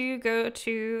going to go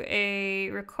to a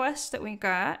request that we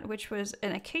got, which was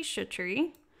an acacia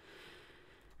tree.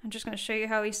 I'm just going to show you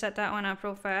how we set that one up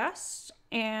real fast.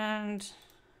 And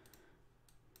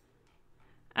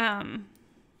I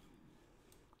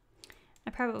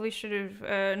probably should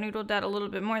have noodled that a little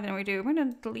bit more than we do. We're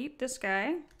going to delete this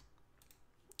guy,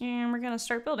 and we're going to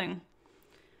start building.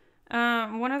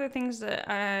 One of the things that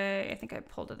I think I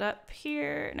pulled it up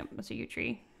here. Nope, it's a yew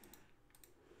tree.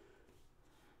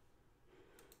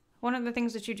 One of the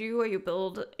things that you do while you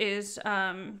build is,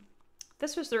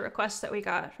 this was the request that we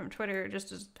got from Twitter,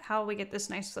 just as how we get this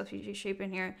nice fluffy shape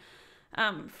in here.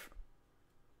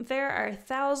 There are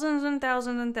thousands and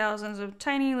thousands and thousands of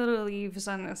tiny little leaves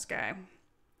on this guy.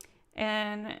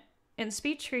 And in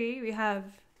SpeedTree, we have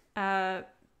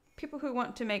people who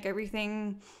want to make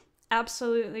everything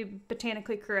absolutely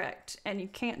botanically correct, and you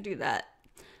can't do that.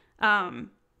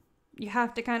 You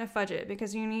have to kind of fudge it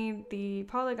because you need the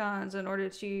polygons in order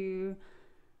to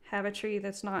have a tree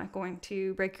that's not going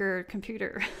to break your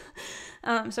computer.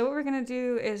 So what we're going to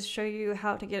do is show you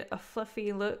how to get a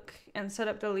fluffy look and set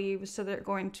up the leaves so they're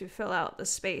going to fill out the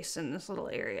space in this little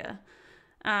area.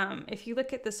 If you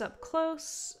look at this up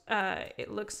close,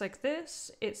 it looks like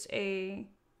this. It's a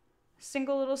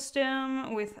single little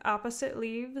stem with opposite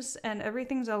leaves and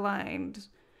everything's aligned.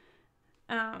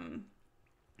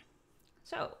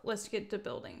 So let's get to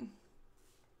building.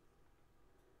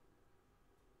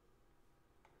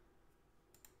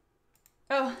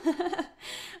 Oh,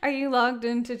 are you logged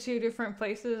into 2 different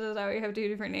places? Is that why you have 2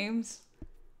 different names?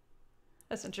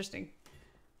 That's interesting.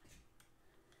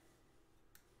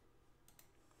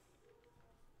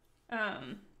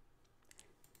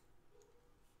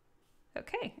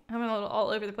 Okay, I'm a little all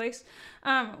over the place.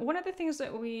 One of the things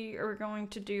that we are going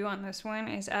to do on this one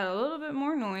is add a little bit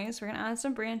more noise. We're going to add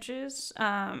some branches.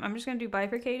 I'm just going to do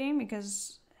bifurcating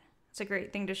because it's a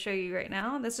great thing to show you right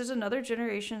now. This is another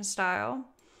generation style.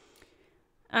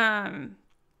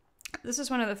 This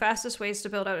is one of the fastest ways to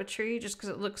build out a tree just because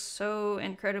it looks so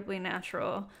incredibly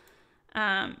natural.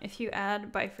 If you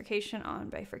add bifurcation on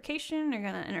bifurcation, they're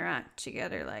going to interact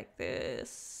together like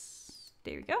this.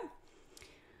 There we go.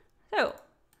 So,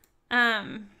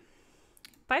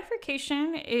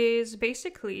 bifurcation is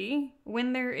basically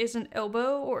when there is an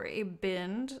elbow or a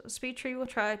bend, SpeedTree will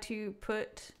try to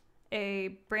put a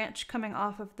branch coming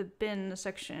off of the bend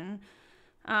section.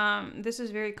 This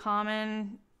is very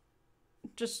common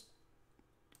just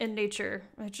in nature.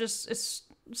 It's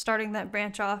starting that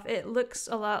branch off. It looks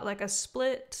a lot like a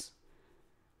split.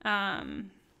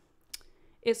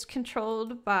 It's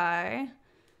controlled by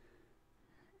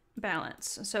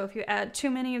balance. So if you add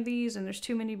too many of these and there's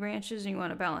too many branches and you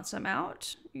want to balance them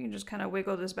out, you can just kind of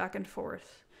wiggle this back and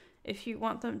forth. If you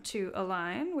want them to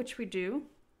align, which we do,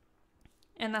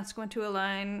 and that's going to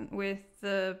align with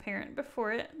the parent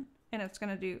before it, and it's going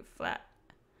to do flat.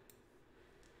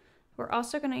 We're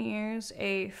also going to use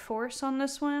a force on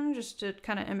this one just to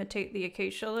kind of imitate the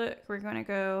acacia look. We're going to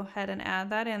go ahead and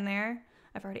add that in there.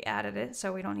 I've already added it,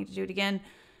 so we don't need to do it again.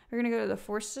 We're going to go to the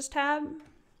forces tab,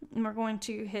 and we're going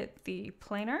to hit the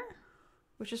planar,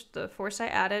 which is the force I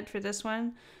added for this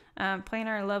one.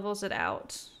 Planar levels it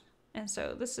out. And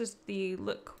so this is the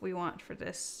look we want for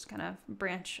this kind of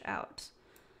branch out.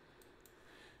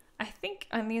 I think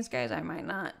on these guys I might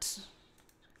not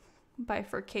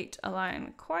bifurcate a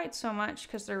line quite so much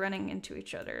because they're running into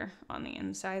each other on the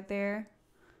inside there.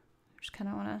 Just kind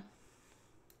of want to...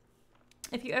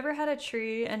 If you ever had a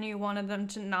tree and you wanted them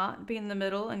to not be in the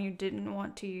middle and you didn't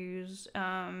want to use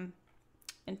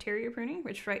interior pruning,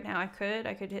 which right now I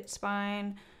could hit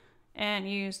spine and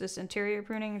use this interior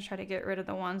pruning to try to get rid of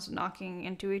the ones knocking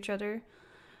into each other.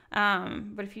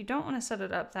 But if you don't want to set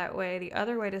it up that way, the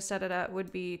other way to set it up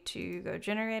would be to go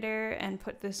generator and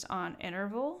put this on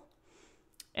interval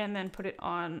and then put it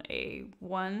on a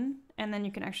 1, and then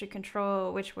you can actually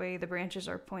control which way the branches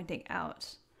are pointing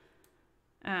out.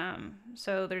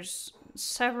 So there's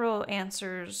several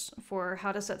answers for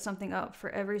how to set something up for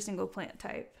every single plant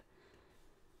type.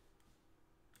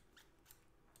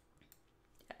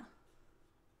 Yeah.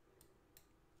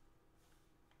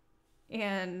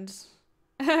 And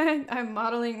I'm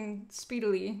modeling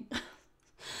speedily.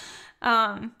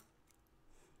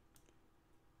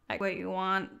 Like what you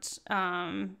want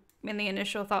in the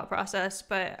initial thought process,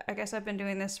 but I guess I've been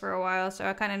doing this for a while, so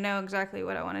I kind of know exactly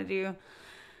what I want to do.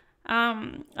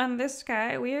 On this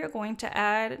guy, we are going to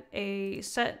add a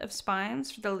set of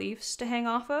spines for the leaves to hang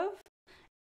off of.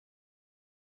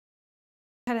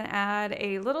 I'm going to add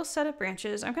a little set of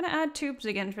branches. I'm going to add tubes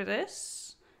again for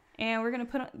this. And we're going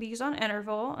to put these on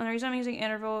interval. And the reason I'm using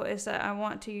interval is that I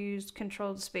want to use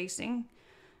controlled spacing.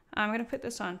 I'm going to put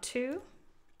this on 2.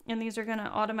 And these are going to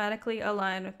automatically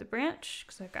align with the branch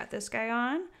because I've got this guy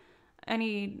on. I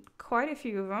need quite a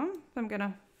few of them. I'm going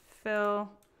to fill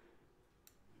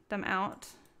them out.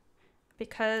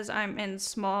 Because I'm in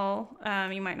small,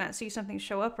 you might not see something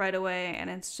show up right away, and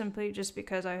it's simply just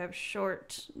because I have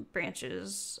short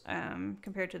branches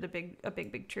compared to a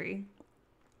big tree.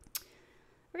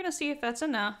 We're going to see if that's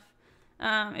enough.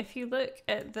 If you look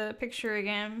at the picture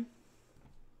again,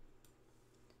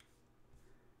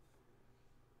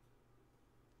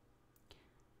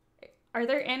 are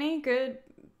there any good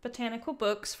botanical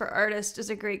books for artists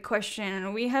is a great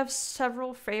question. We have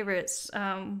several favorites.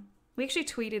 We actually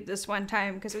tweeted this one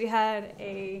time because we had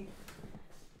a,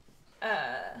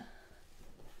 I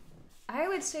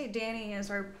would say Danny is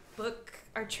our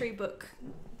tree book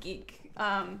geek.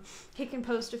 He can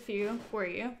post a few for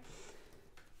you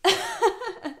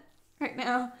right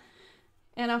now.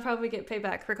 And I'll probably get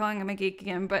payback for calling him a geek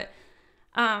again, but,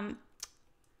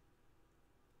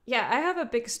 Yeah, I have a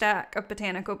big stack of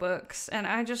botanical books, and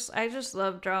I just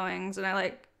love drawings, and I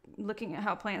like looking at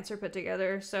how plants are put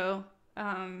together. So,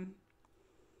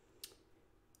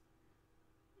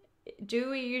 do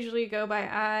we usually go by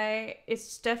eye?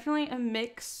 It's definitely a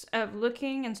mix of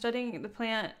looking and studying the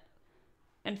plant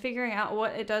and figuring out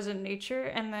what it does in nature,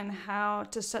 and then how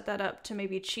to set that up to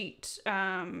maybe cheat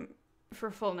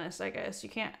for fullness, I guess. You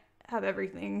can't have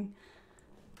everything.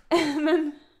 And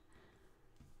then,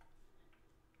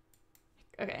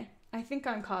 okay, I think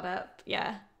I'm caught up.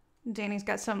 Yeah, Danny's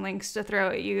got some links to throw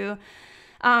at you.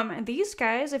 These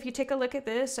guys, if you take a look at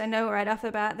this, I know right off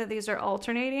the bat that these are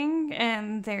alternating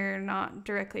and they're not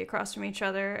directly across from each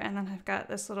other. And then I've got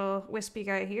this little wispy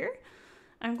guy here.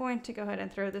 I'm going to go ahead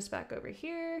and throw this back over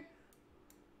here.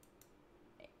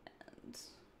 And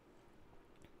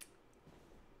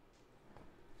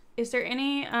is there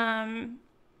any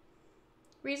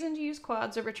reason to use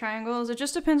quads over triangles? It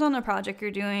just depends on the project you're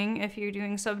doing. If you're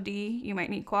doing sub D, you might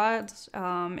need quads.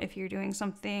 If you're doing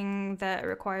something that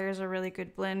requires a really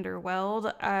good blend or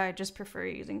weld, I just prefer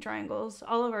using triangles.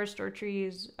 All of our store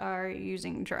trees are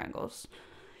using triangles.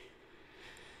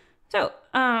 So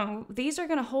these are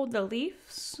going to hold the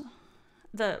leaves,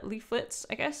 the leaflets,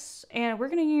 I guess, and we're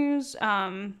going to use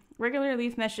regular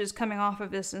leaf meshes coming off of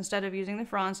this instead of using the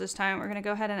fronds this time. We're going to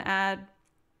go ahead and add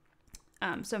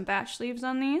some batch leaves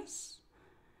on these.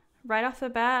 Right off the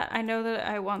bat, I know that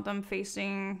I want them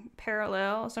facing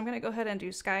parallel, so I'm going to go ahead and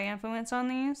do sky influence on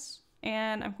these.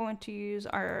 And I'm going to use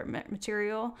our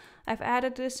material. I've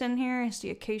added this in here. It's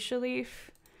the acacia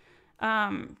leaf.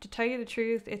 To tell you the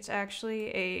truth, it's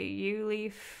actually a yew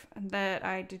leaf that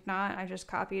I just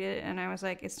copied it, and I was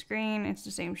like, it's green, it's the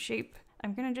same shape.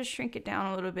 I'm going to just shrink it down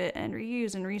a little bit and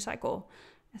reuse and recycle.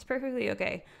 It's perfectly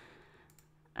okay.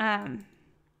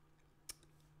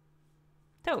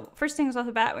 So first things off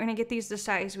the bat, we're going to get these the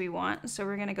size we want. So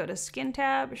we're going to go to Skin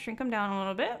tab, shrink them down a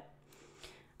little bit.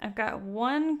 I've got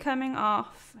one coming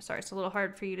off. Sorry, it's a little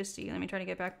hard for you to see. Let me try to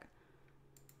get back.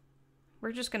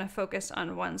 We're just going to focus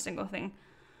on one single thing.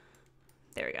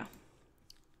 There we go.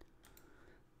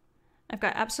 I've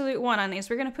got absolute 1 on these.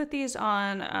 We're going to put these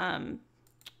on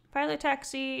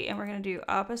phyllotaxy, and we're going to do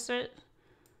opposite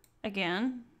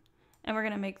again. And we're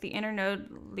going to make the inner node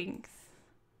length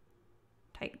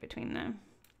tight between them.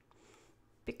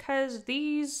 Because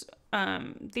these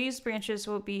branches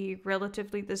will be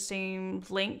relatively the same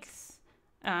length,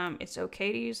 it's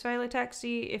okay to use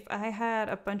phyllotaxy. If I had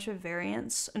a bunch of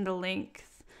variance in the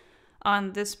length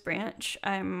on this branch,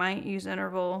 I might use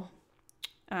interval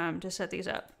to set these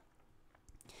up.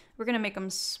 We're going to make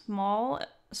them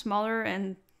smaller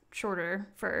and shorter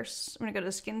first. I'm going to go to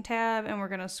the Skin tab, and we're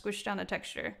going to squish down the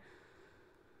texture.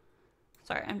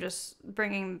 Sorry, I'm just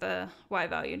bringing the Y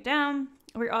value down.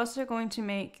 We're also going to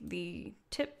make the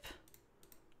tip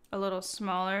a little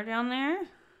smaller down there.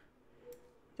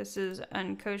 This is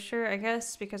unkosher, I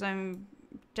guess, because I'm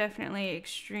definitely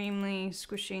extremely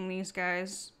squishing these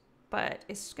guys, but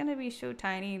it's going to be so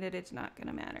tiny that it's not going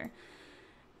to matter.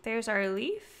 There's our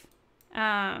leaf.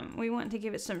 We want to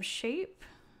give it some shape,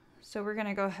 so we're going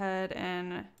to go ahead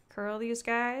and curl these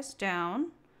guys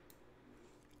down.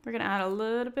 We're going to add a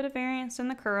little bit of variance in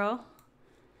the curl.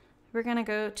 We're going to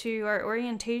go to our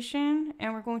orientation,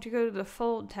 and we're going to go to the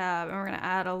fold tab, and we're going to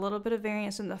add a little bit of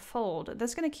variance in the fold.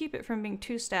 That's going to keep it from being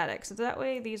too static. So that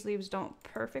way these leaves don't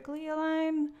perfectly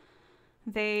align.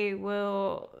 They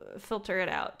will filter it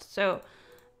out. So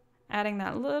adding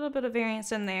that little bit of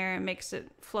variance in there makes it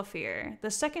fluffier.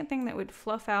 The second thing that would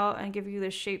fluff out and give you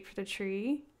the shape for the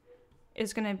tree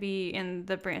is going to be in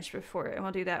the branch before it, and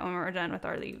we'll do that when we're done with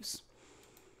our leaves.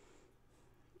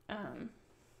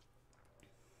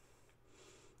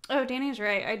 Oh, Danny's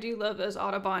right. I do love those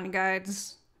Audubon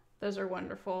guides. Those are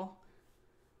wonderful.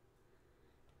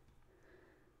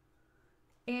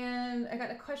 And I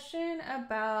got a question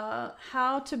about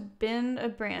how to bend a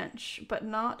branch, but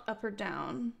not up or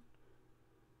down.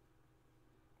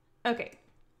 Okay.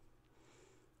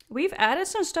 We've added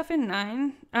some stuff in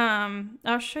 9.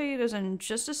 I'll show you those in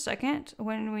just a second.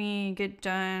 When we get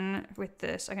done with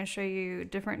this, I can show you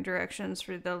different directions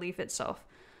for the leaf itself.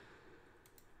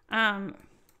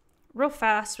 Real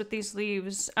fast with these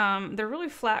leaves, they're really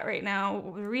flat right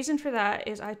now. The reason for that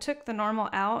is I took the normal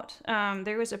out.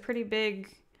 There was a pretty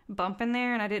big bump in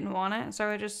there and I didn't want it, so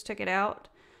I just took it out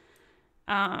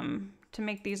to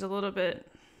make these a little bit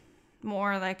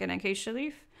more like an acacia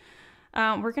leaf.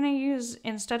 We're going to use,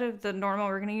 instead of the normal,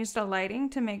 we're going to use the lighting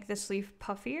to make this leaf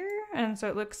puffier, and so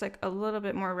it looks like a little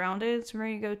bit more rounded. So we're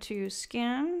going to go to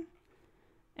Skin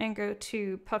and go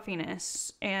to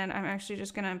Puffiness, and I'm actually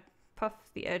just going to puff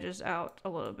the edges out a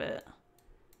little bit.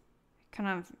 Kind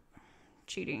of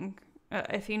cheating.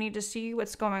 If you need to see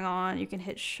what's going on, you can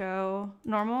hit show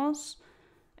normals.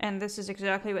 And this is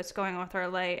exactly what's going on with our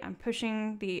light. I'm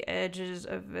pushing the edges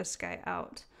of this guy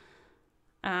out.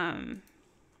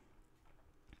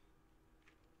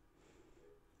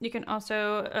 You can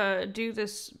also do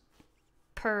this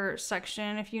per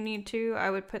section if you need to.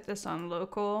 I would put this on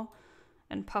local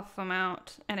and puff them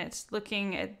out. And it's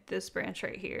looking at this branch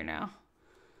right here now.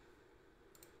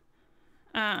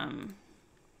 Yeah.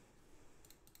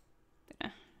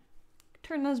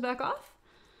 Turn those back off.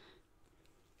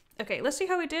 Okay, let's see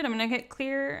how we did. I'm gonna hit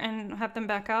clear and have them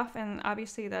back off, and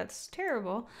obviously that's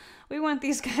terrible. We want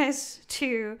these guys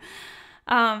to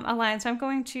align, so I'm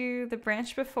going to the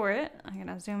branch before it. I'm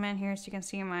gonna zoom in here so you can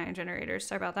see my generators.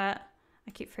 Sorry about that.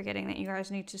 I keep forgetting that you guys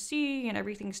need to see, and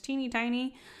everything's teeny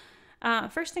tiny.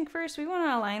 First thing first, we want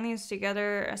to align these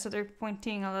together so they're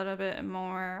pointing a little bit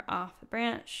more off the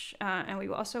branch, and we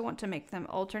also want to make them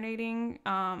alternating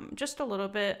just a little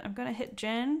bit. I'm going to hit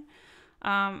Gen.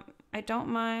 I don't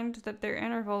mind that they're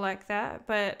interval like that,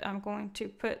 but I'm going to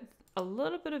put a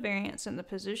little bit of variance in the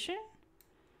position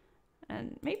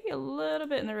and maybe a little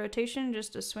bit in the rotation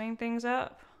just to swing things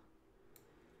up.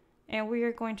 And we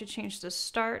are going to change the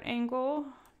start angle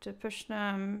to push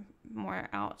them more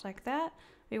out like that.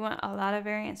 We want a lot of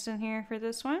variance in here for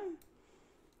this one.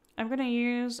 I'm going to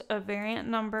use a variant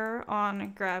number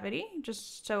on gravity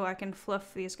just so I can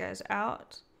fluff these guys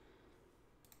out.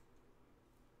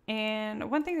 And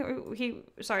one thing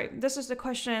that this is the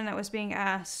question that was being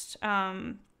asked.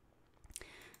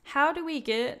 How do we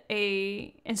get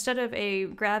instead of a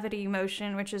gravity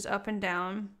motion, which is up and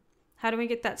down, how do we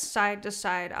get that side to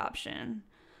side option?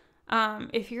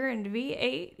 If you're in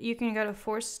V8, you can go to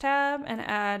Force tab and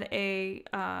add a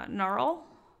knurl.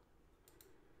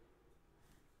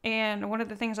 And one of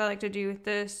the things I like to do with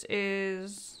this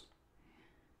is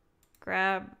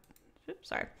we're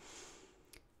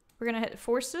going to hit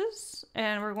Forces,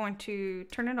 and we're going to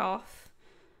turn it off.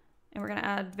 And we're going to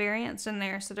add variance in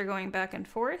there so they're going back and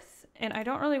forth. And I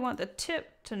don't really want the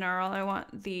tip to knurl. I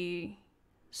want the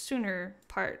sooner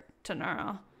part to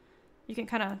knurl. You can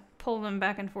kind of pull them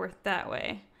back and forth that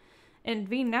way. In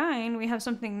V9, we have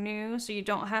something new, so you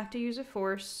don't have to use a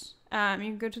force. You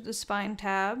can go to the spine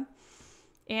tab,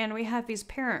 and we have these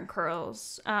parent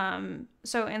curls.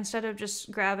 So instead of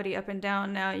just gravity up and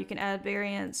down, now you can add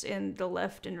variance in the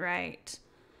left and right.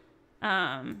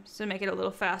 So make it a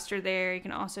little faster there. You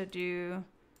can also do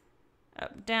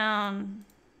up, down,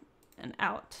 and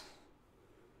out.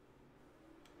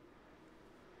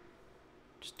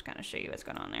 Just to kind of show you what's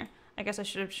going on there. I guess I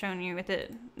should have shown you with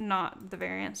it, not the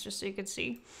variance, just so you could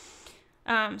see.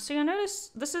 So you'll notice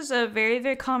this is a very,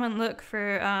 very common look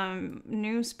for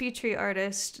new SpeedTree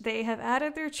artists. They have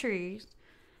added their trees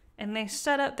and they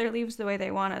set up their leaves the way they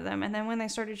wanted them. And then when they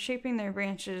started shaping their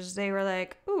branches, they were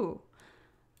like, ooh,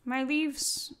 my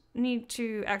leaves need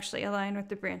to actually align with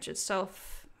the branch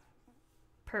itself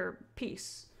per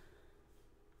piece.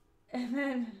 And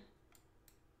then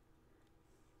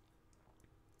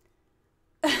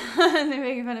they're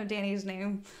making fun of Danny's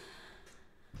name.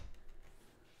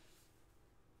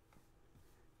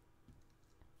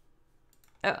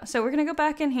 Oh, so we're going to go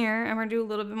back in here and we're going to do a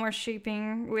little bit more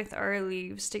shaping with our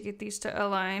leaves to get these to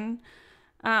align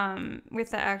with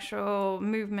the actual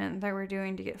movement that we're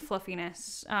doing to get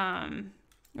fluffiness.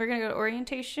 We're going to go to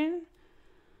orientation.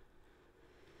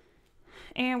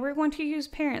 And we're going to use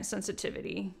parent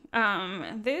sensitivity.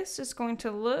 This is going to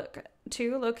look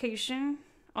to location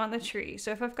on the tree.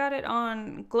 So if I've got it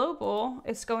on global,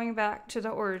 it's going back to the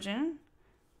origin.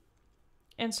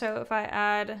 And so if I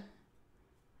add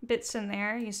bits in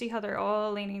there, you see how they're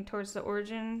all leaning towards the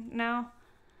origin now?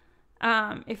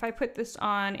 If I put this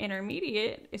on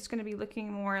intermediate, it's going to be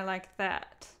looking more like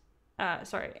that.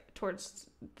 Towards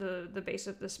the base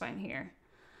of the spine here.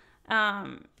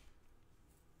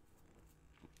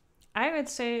 I would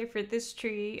say for this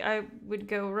tree, I would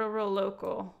go real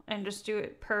local and just do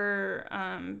it per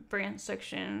branch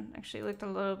section. Actually looked a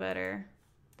little better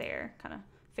there. Kind of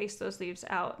face those leaves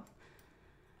out.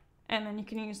 And then you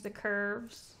can use the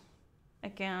curves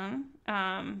again.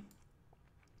 Kind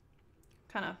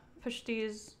of push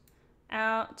these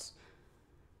out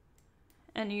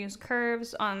and use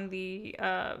curves on the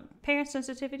parent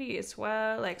sensitivity as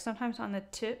well. Like sometimes on the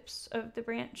tips of the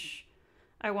branch,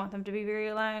 I want them to be very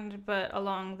aligned, but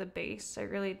along the base, I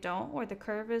really don't, where the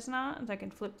curve is not. I can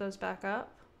flip those back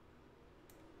up.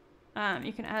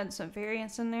 You can add some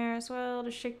variance in there as well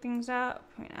to shake things up.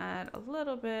 We can add a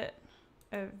little bit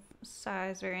of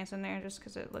size variance in there just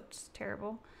because it looks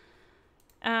terrible.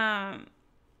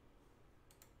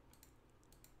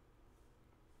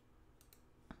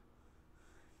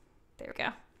 There we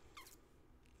go.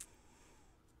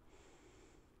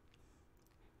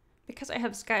 Because I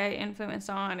have sky influence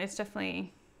on, it's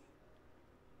definitely...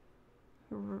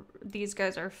 These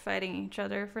guys are fighting each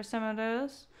other for some of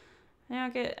those. And I'll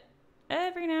get...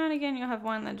 Every now and again, you'll have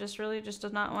one that just really just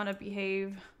does not want to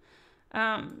behave.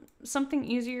 Something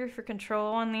easier for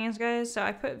control on these guys. So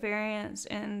I put variance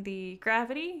in the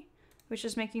gravity, which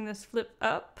is making this flip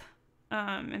up.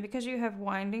 And because you have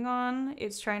winding on,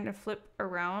 it's trying to flip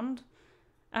around.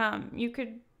 You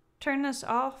could turn this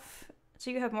off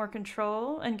so you have more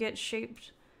control and get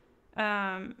shaped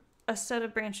a set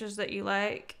of branches that you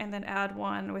like, and then add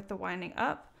one with the winding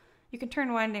up. You can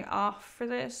turn winding off for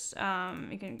this.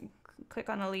 You can click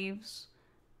on the leaves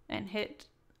and hit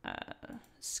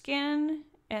skin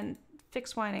and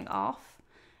fix winding off,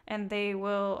 and they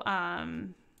will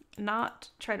not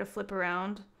try to flip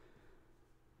around,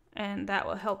 and that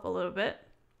will help a little bit.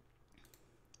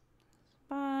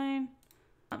 Fine.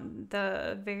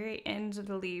 The very ends of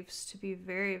the leaves to be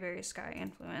very, very sky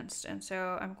influenced, and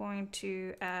so I'm going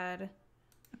to add,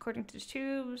 according to the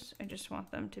tubes, I just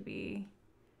want them to be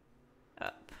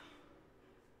up.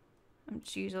 I'm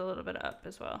just use a little bit up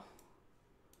as well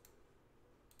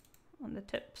on the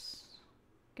tips.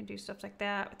 You can do stuff like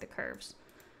that with the curves.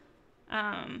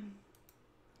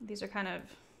 These are kind of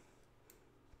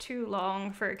too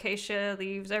long for acacia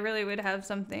leaves. I really would have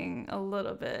something a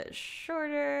little bit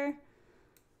shorter,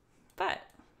 but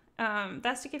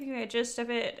that's to give you a gist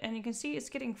of it. And you can see it's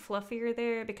getting fluffier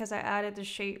there because I added the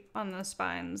shape on the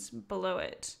spines below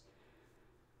it.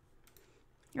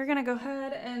 We're gonna go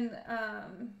ahead and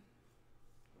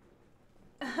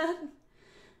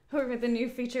whoever the new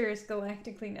feature is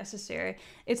galactically necessary.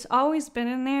 It's always been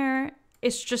in there.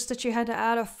 It's just that you had to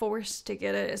add a force to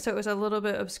get it, so it was a little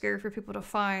bit obscure for people to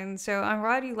find. So I'm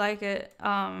glad you like it.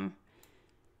 I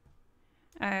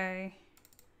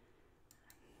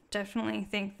definitely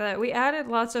think that we added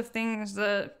lots of things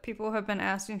that people have been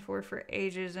asking for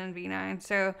ages in V9.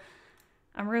 So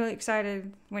I'm really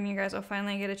excited when you guys will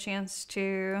finally get a chance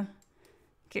to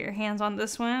get your hands on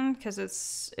this one, because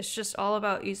it's just all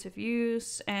about ease of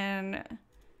use, and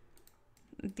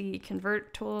the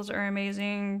convert tools are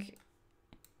amazing.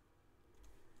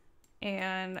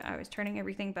 And I was turning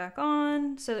everything back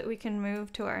on so that we can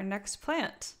move to our next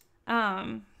plant.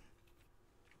 I'm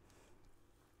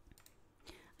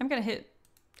gonna hit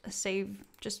a save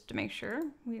just to make sure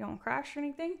we don't crash or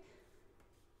anything.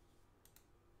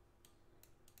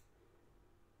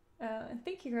 And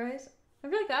thank you guys.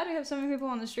 I'm really glad we have so many people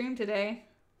on the stream today.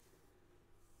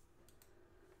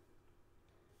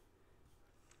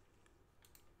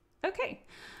 Okay,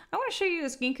 I want to show you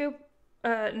this ginkgo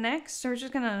next. So we're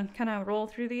just gonna kind of roll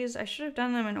through these. I should have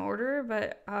done them in order,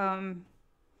 but I'm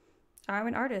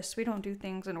an artist. We don't do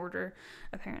things in order,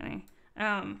 apparently.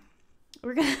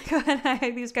 We're gonna go ahead and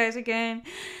hide these guys again.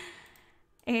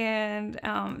 And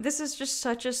this is just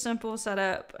such a simple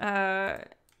setup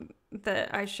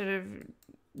that I should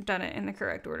have done it in the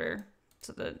correct order,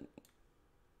 so that,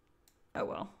 oh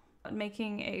well.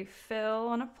 Making a fill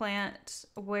on a plant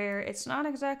where it's not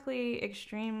exactly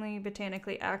extremely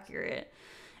botanically accurate.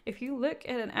 If you look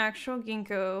at an actual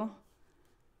ginkgo,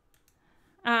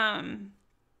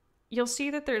 you'll see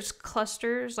that there's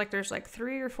clusters, like there's like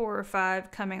 3 or 4 or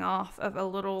 5 coming off of a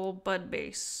little bud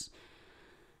base.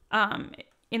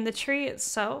 In the tree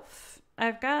itself,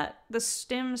 I've got the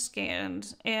stem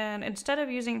scanned, and instead of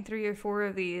using 3 or 4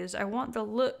 of these, I want the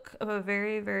look of a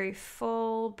very, very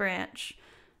full branch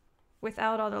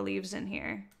without all the leaves in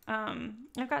here.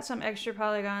 I've got some extra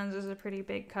polygons as a pretty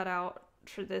big cutout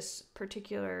for this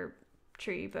particular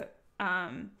tree, but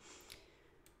I've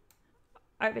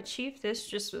achieved this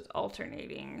just with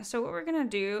alternating. So what we're gonna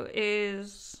do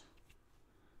is,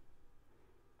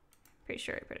 pretty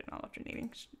sure I put it in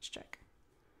alternating, let's check.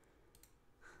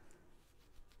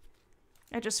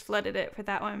 I just flooded it for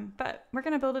that one, but we're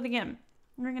gonna build it again.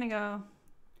 We're gonna go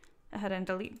ahead and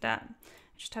delete that.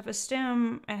 Just have a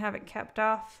stem and have it capped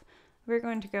off. We're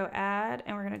going to go add,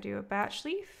 and we're going to do a batch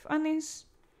leaf on these,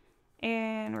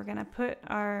 and we're going to put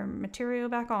our material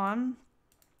back on,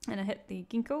 and I hit the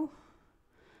ginkgo.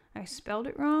 I spelled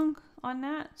it wrong on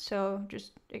that, so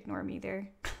just ignore me there.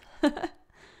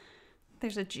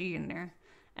 There's a G in there,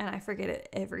 and I forget it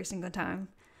every single time.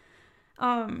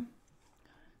 One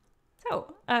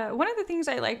of the things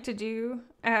I like to do,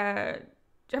 I'm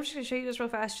just going to show you this real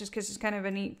fast just because it's kind of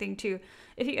a neat thing too.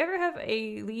 If you ever have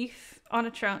a leaf on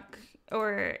a trunk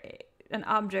or an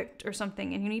object or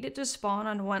something and you need it to spawn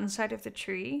on one side of the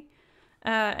tree,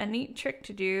 a neat trick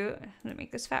to do, I'm going to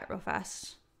make this fat real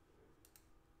fast.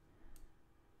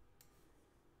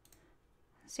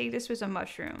 Say this was a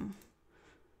mushroom.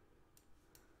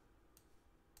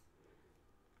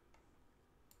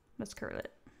 Let's curl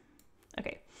it.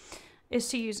 Okay. Is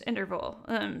to use interval.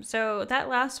 So that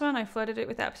last one, I flooded it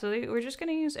with absolute. We're just going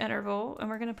to use interval, and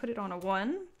we're going to put it on a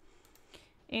 1.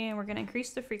 And we're going to increase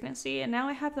the frequency. And now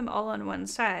I have them all on one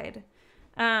side.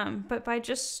 But by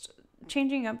just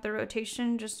changing up the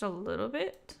rotation just a little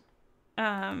bit,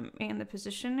 and the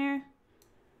position there,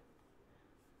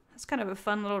 that's kind of a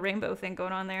fun little rainbow thing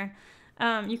going on there.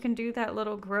 You can do that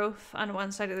little growth on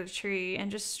one side of the tree,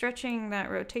 and just stretching that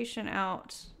rotation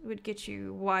out would get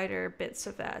you wider bits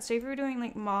of that. So if you're doing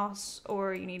like moss,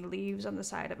 or you need leaves on the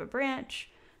side of a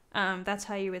branch, that's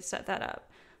how you would set that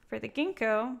up. For the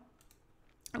ginkgo,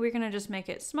 we're going to just make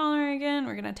it smaller again.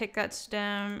 We're going to take that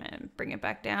stem and bring it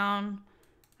back down.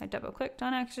 I double clicked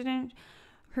on accident.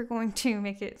 We're going to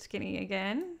make it skinny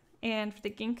again. And for the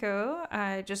ginkgo,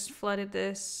 I just flooded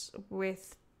this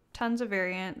with tons of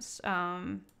variants.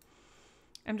 I'm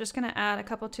just going to add a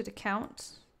couple to the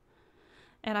count.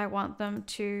 And I want them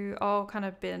to all kind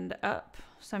of bend up.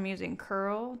 So I'm using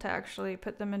curl to actually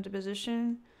put them into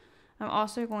position. I'm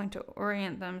also going to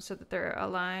orient them so that they're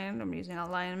aligned. I'm using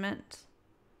alignment.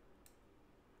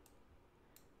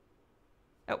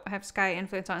 Oh, I have sky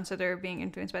influence on, so they're being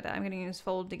influenced by that. I'm going to use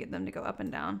fold to get them to go up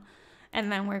and down.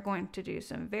 And then we're going to do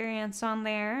some variants on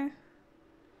there.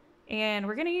 And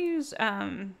we're going to use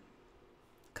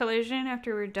collision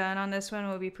after we're done on this one.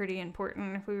 Will be pretty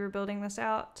important if we were building this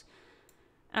out.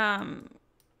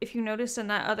 If you notice in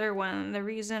that other one, the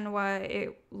reason why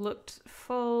it looked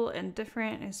full and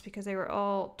different is because they were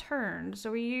all turned.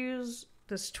 So we use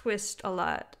this twist a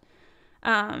lot.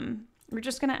 We're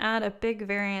just going to add a big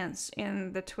variance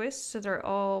in the twist so they're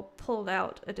all pulled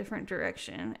out a different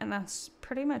direction. And that's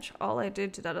pretty much all I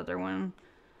did to that other one.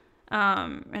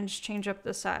 And just change up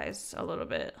the size a little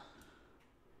bit.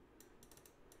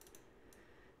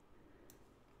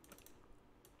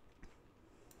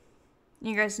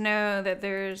 You guys know that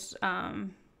there's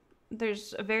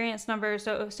a variance number.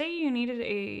 So say you needed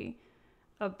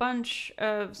a bunch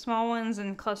of small ones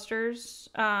in clusters.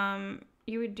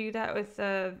 You would do that with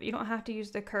you don't have to use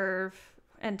the curve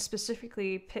and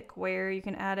specifically pick where. You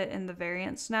can add it in the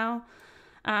variance now.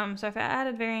 So if I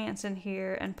added variance in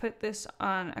here and put this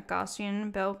on a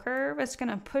Gaussian bell curve, it's going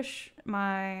to push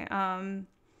my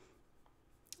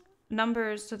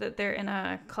numbers so that they're in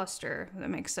a cluster, if that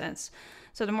makes sense.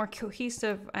 So the more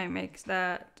cohesive I make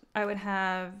that, I would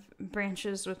have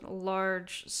branches with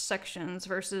large sections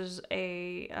versus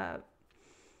a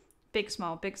big,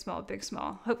 small, big, small, big,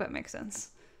 small. Hope that makes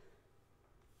sense.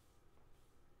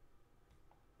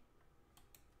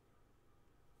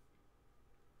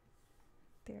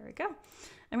 There we go.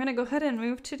 I'm going to go ahead and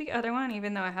move to the other one,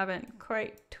 even though I haven't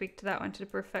quite tweaked that one to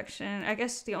perfection. I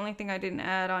guess the only thing I didn't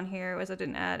add on here was I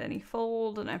didn't add any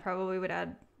fold, and I probably would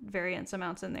add variance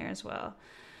amounts in there as well.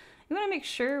 You want to make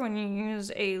sure when you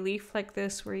use a leaf like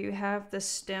this where you have the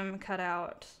stem cut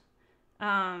out.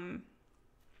 I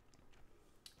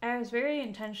was very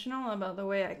intentional about the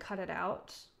way I cut it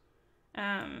out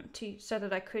so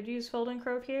that I could use fold and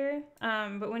crop here.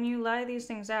 But when you lie these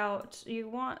things out, you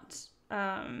want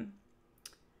the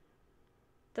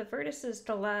vertices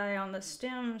to lie on the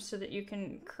stem so that you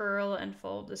can curl and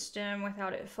fold the stem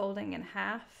without it folding in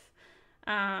half.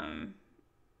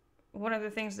 One of the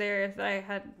things there, if I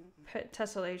had put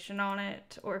tessellation on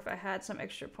it, or if I had some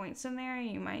extra points in there,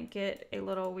 you might get a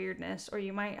little weirdness, or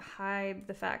you might hide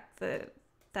the fact that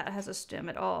that has a stem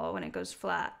at all when it goes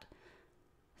flat.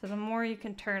 So the more you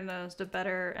can turn those, the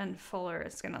better and fuller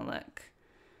it's going to look.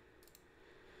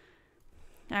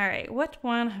 All right, what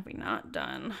one have we not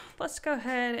done? Let's go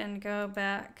ahead and go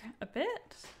back a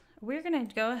bit. We're going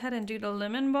to go ahead and do the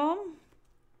lemon balm.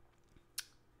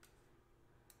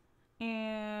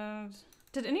 And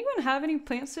did anyone have any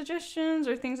plant suggestions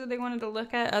or things that they wanted to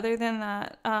look at other than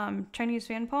that Chinese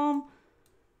fan palm?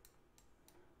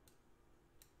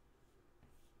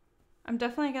 I'm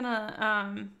definitely going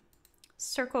to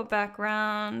circle back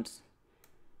around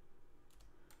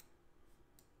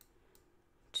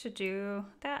to do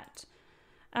that.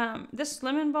 This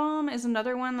lemon balm is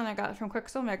another one that I got from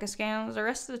Quixel Megascans. The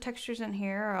rest of the textures in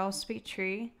here are all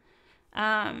SpeedTree.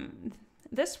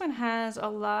 This one has a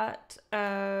lot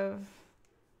of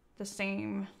the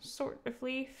same sort of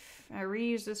leaf. I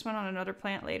reused this one on another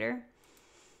plant later.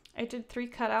 I did 3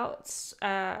 cutouts.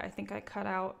 I think I cut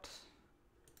out,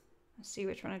 let's see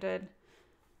which one I did.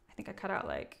 I think I cut out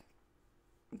like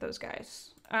those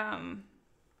guys.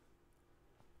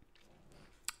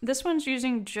 This one's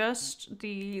using just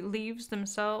the leaves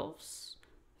themselves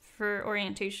for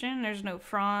orientation. There's no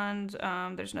frond.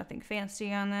 There's nothing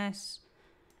fancy on this.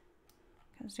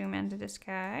 Zoom into this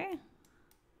guy.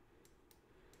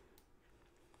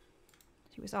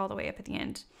 He was all the way up at the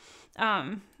end.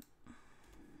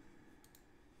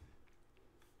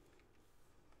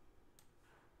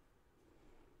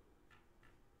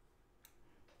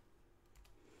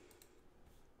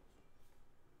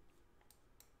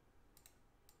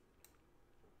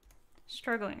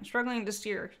 Struggling to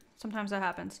steer. Sometimes that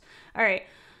happens. All right.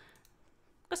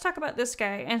 Let's talk about this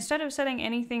guy. Instead of setting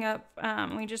anything up,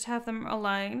 we just have them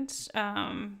aligned.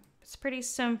 It's pretty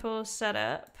simple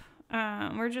setup.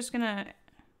 We're just gonna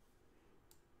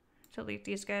delete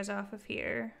these guys off of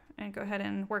here and go ahead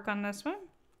and work on this one.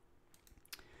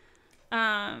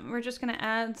 We're just gonna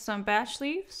add some batch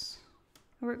leaves.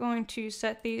 We're going to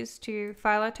set these to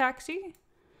phyllotaxy.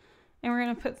 And we're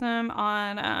going to put them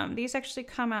on, these actually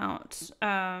come out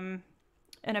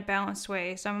in a balanced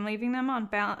way. So I'm leaving them on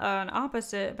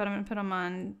opposite, but I'm going to put them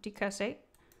on decussate.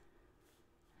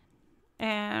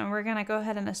 And we're going to go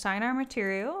ahead and assign our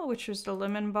material, which was the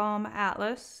Lemon Balm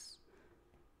Atlas.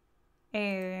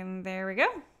 And there we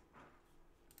go.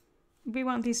 We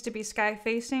want these to be sky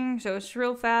facing, so it's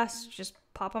real fast. Just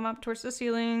pop them up towards the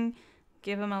ceiling,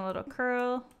 give them a little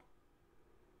curl,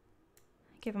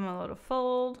 give them a little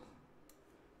fold.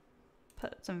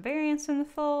 Put some variance in the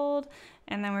fold,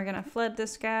 and then we're gonna flood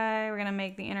this guy. We're gonna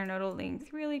make the internodal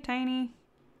length really tiny.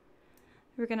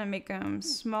 We're gonna make them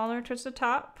smaller towards the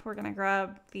top. We're gonna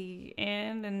grab the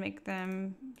end and make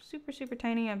them super, super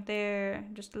tiny up there,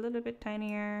 just a little bit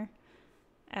tinier.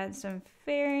 Add some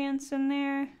variance in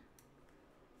there.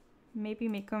 Maybe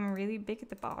make them really big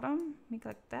at the bottom, make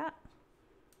like that.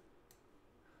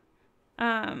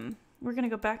 We're gonna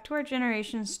go back to our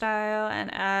generation style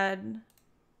and add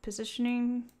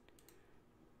positioning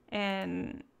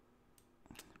and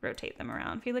rotate them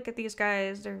around. If you look at these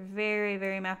guys, they're very,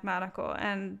 very mathematical,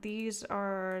 and these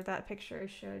are that picture I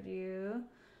showed you.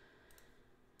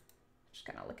 Just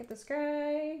kind of look at this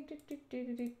guy.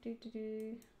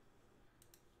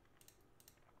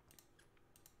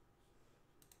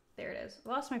 There it is.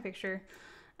 Lost my picture.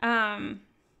 I'm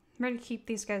ready to keep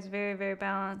these guys very, very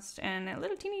balanced, and a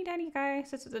little teeny tiny guy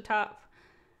sits at the top.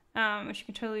 Which you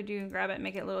can totally do, grab it,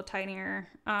 make it a little tinier.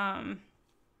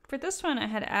 For this one, I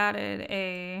had added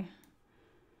a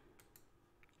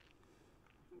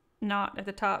knot at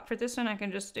the top. For this one, I can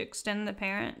just extend the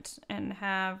parent and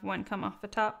have one come off the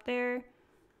top there.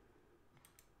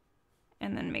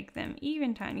 And then make them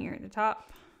even tinier at the top.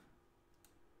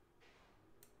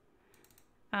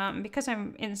 Because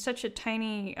I'm in such a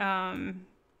tiny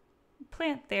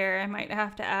plant there, I might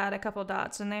have to add a couple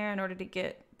dots in there in order to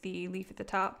get the leaf at the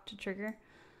top to trigger.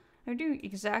 I do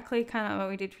exactly kind of what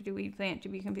we did for the weed plant, to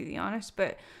be completely honest,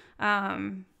 but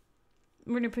we're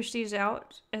going to push these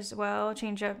out as well,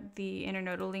 change up the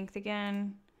internodal length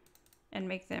again, and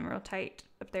make them real tight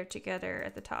up there together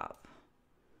at the top.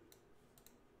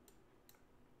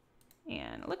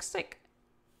 And it looks like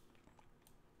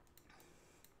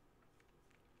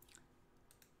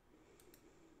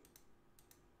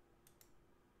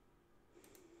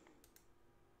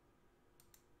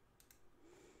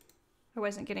I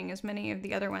wasn't getting as many of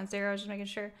the other ones there. I was just making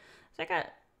sure. So I got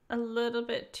a little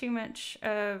bit too much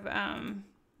of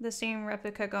the same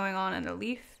replica going on in the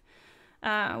leaf.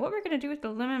 What we're going to do with the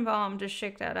lemon balm to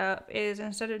shake that up is,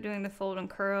 instead of doing the fold and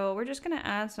curl, we're just going to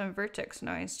add some vertex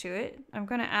noise to it. I'm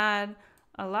going to add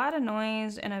a lot of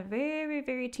noise and a very,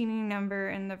 very teeny number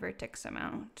in the vertex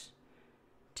amount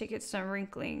to get some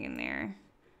wrinkling in there.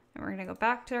 And we're going to go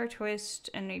back to our twist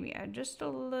and maybe add just a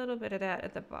little bit of that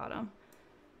at the bottom.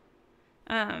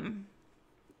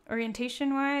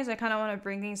 Orientation wise, I kind of want to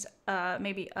bring these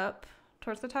maybe up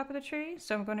towards the top of the tree.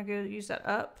 So I'm going to go use that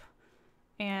up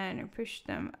and push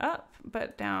them up,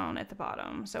 but down at the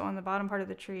bottom. So on the bottom part of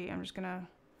the tree, I'm just going to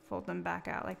fold them back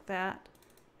out like that.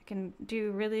 I can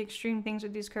do really extreme things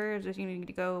with these curves if you need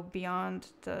to go beyond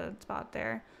the spot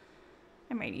there.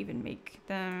 I might even make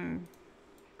them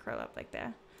curl up like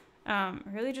that. I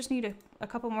really just need a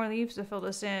couple more leaves to fill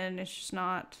this in. It's just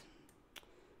not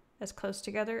as close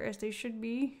together as they should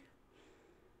be.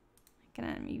 I'm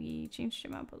gonna maybe change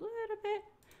them up a little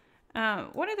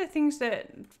bit. One of the things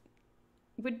that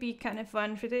would be kind of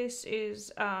fun for this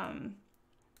is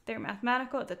they're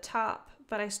mathematical at the top,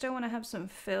 but I still want to have some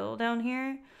fill down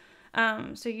here.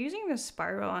 So using the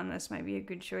spiral on this might be a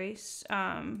good choice. What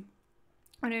I'm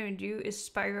going to do is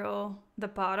spiral the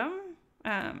bottom.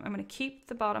 I'm going to keep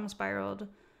the bottom spiraled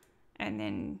and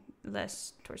then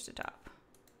less towards the top.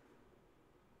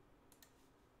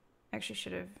 Actually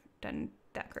should have done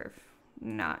that curve,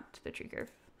 not the tree curve.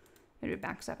 Maybe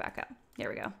backs that back up. There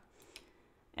we go.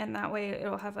 And that way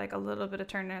it'll have like a little bit of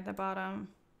turn at the bottom.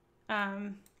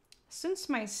 Since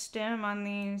my stem on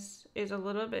these is a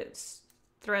little bit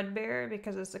threadbare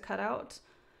because it's a cutout,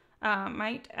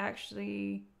 Might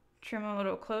actually trim a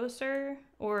little closer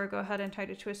or go ahead and try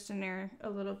to twist in there a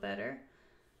little better.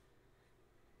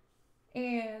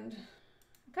 And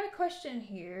I've got a question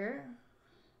here.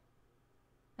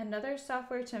 Another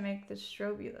software to make the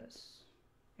strobulus.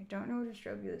 I don't know what a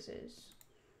strobulus is.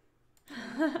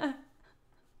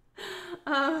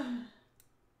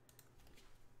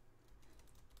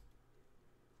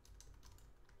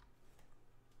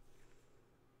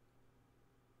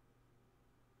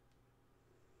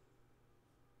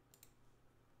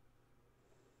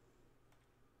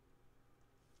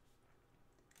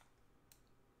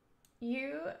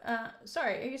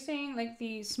 Sorry, are you saying like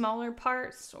the smaller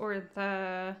parts or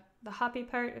the hoppy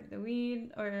part of the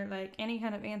weed or like any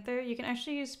kind of anther? You can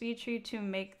actually use SpeedTree to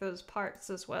make those parts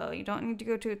as well. You don't need to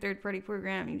go to a third-party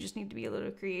program. You just need to be a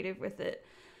little creative with it.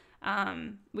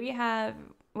 We have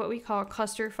what we call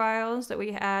cluster files that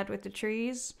we add with the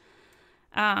trees.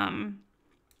 I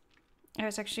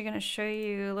was actually going to show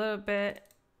you a little bit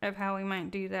of how we might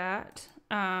do that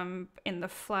in the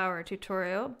flower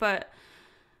tutorial, but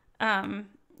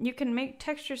you can make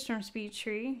textures from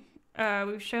SpeedTree.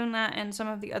 We've shown that in some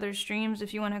of the other streams.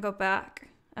 If you want to go back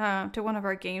to one of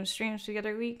our game streams the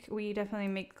other week, we definitely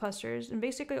make clusters. And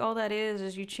basically all that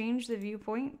is you change the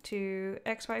viewpoint to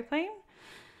XY plane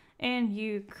and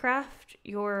you craft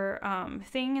your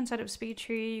thing inside of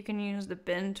SpeedTree. You can use the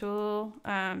bin tool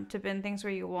to bin things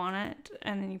where you want it,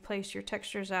 and then you place your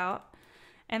textures out.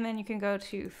 And then you can go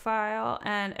to File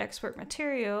and Export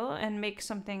Material and make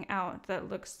something out that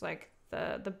looks like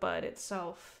the bud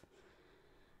itself.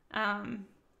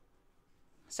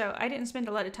 So I didn't spend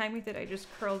a lot of time with it. I just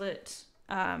curled it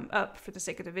up for the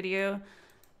sake of the video.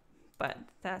 But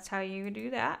that's how you do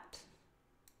that.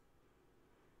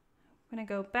 I'm going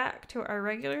to go back to our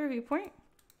regular viewpoint.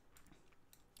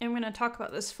 And I'm going to talk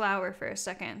about this flower for a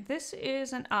second. This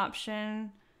is an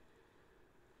option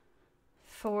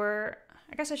for...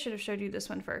 I guess I should have showed you this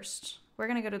one first. We're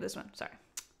going to go to this one. Sorry.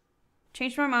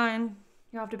 Changed my mind.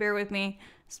 You'll have to bear with me.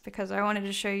 It's because I wanted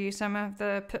to show you some of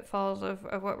the pitfalls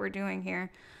of what we're doing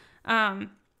here. All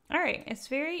right. It's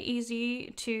very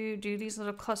easy to do these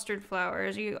little clustered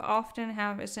flowers. You often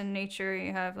have this in nature.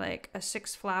 You have like a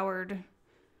 6-flowered,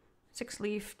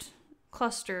 6-leafed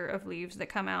cluster of leaves that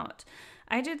come out.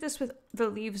 I did this with the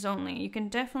leaves only. You can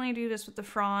definitely do this with the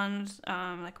fronds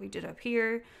like we did up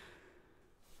here.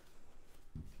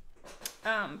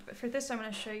 But for this, I'm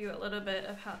going to show you a little bit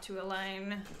of how to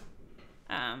align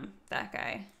that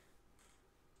guy.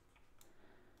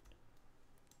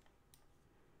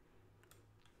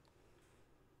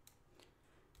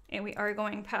 And we are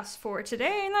going past 4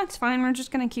 today, and that's fine. We're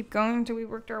just going to keep going until we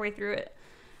worked our way through it.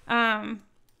 All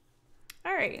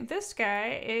right, this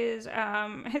guy is,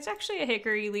 it's actually a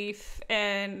hickory leaf,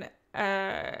 and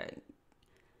I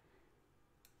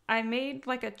made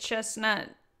like a chestnut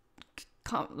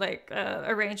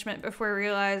arrangement before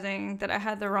realizing that I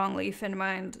had the wrong leaf in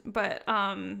mind. But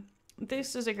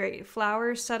this is a great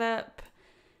flower setup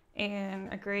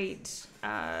and a great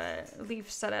leaf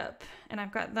setup, and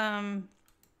I've got them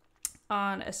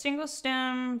on a single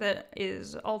stem that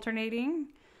is alternating,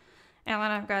 and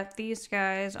then I've got these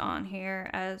guys on here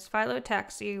as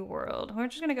phyllotaxy world. We're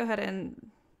just gonna go ahead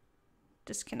and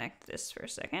disconnect this for a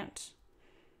second.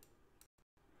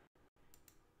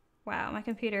 Wow, my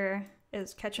computer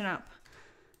is catching up.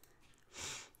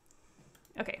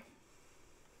 Okay.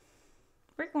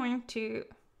 We're going to...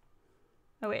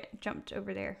 Oh wait, it jumped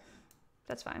over there.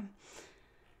 That's fine.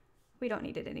 We don't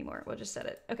need it anymore. We'll just set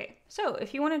it. Okay, so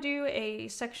if you want to do a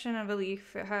section of a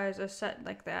leaf that has a set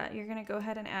like that, you're going to go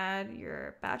ahead and add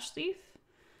your batch leaf.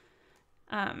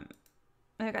 I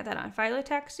got that on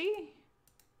phyllotaxy,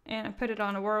 and I put it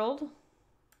on a world.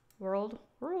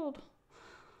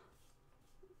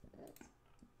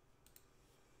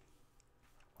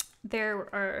 There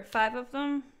are 5 of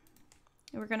them.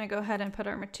 We're going to go ahead and put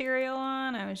our material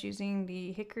on. I was using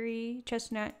the hickory,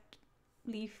 chestnut,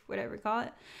 leaf, whatever you call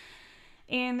it.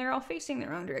 And they're all facing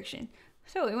their own direction.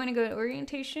 So we want to go to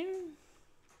orientation.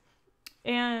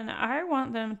 And I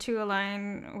want them to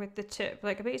align with the tip.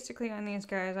 Like basically on these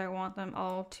guys, I want them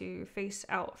all to face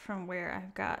out from where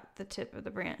I've got the tip of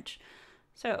the branch.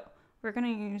 So we're going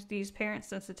to use these parent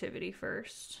sensitivity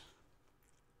first.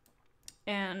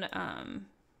 And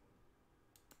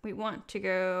we want to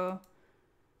go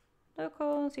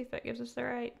local, see if that gives us the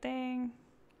right thing.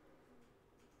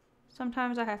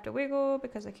 Sometimes I have to wiggle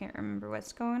because I can't remember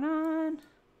what's going on.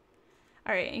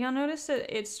 All right, you'll notice that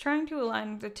it's trying to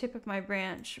align with the tip of my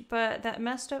branch, but that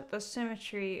messed up the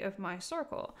symmetry of my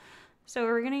circle. So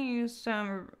we're gonna use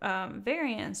some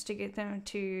variants to get them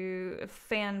to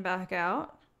fan back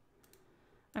out.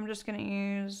 I'm just going to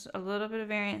use a little bit of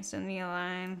variance in the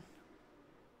align.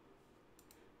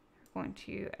 We're going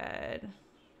to add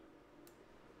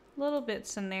little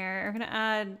bits in there. We're going to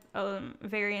add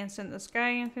variance in the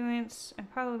sky influence. I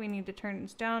probably need to turn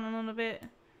this down a little bit.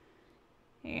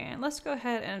 And let's go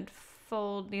ahead and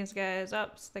fold these guys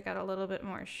up so they got a little bit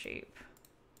more shape.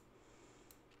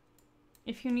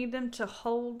 If you need them to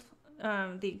hold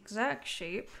the exact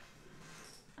shape,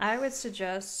 I would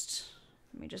suggest,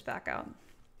 let me just back out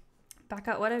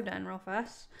what I've done real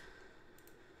fast.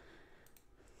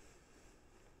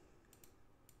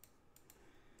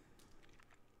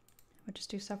 We'll just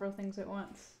do several things at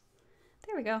once.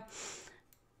 There we go.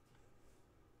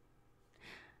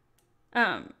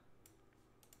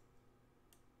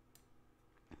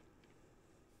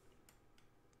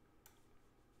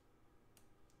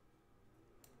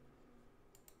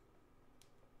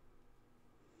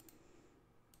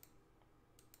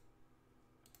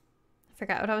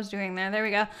 Forgot what I was doing there. There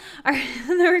we go. All right,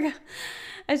 there we go.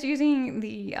 I was using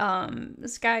the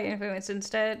sky influence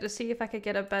instead to see if I could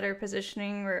get a better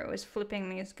positioning where it was flipping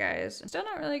these guys. Still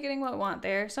not really getting what I want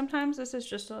there. Sometimes this is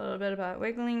just a little bit about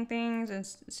wiggling things and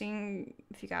seeing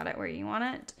if you got it where you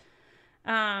want it.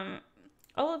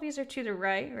 All of these are to the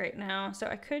right now, so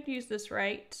I could use this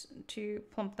right to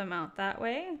plump them out that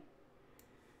way.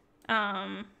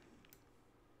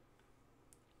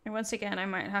 And once again, I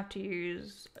might have to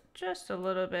use just a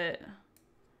little bit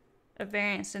of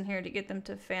variance in here to get them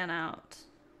to fan out.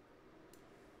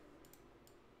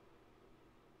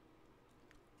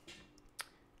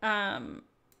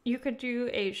 You could do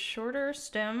a shorter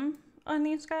stem on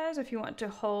these guys if you want to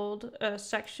hold a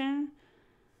section.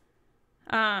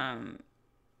 You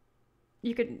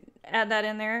could add that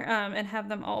in there and have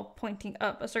them all pointing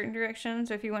up a certain direction.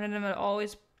 So if you wanted them to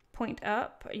always point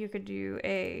up, you could do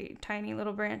a tiny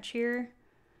little branch here.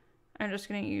 I'm just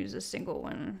going to use a single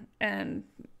one, and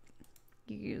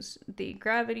you use the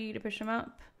gravity to push them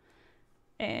up,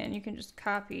 and you can just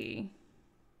copy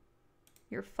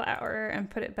your flower and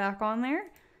put it back on there.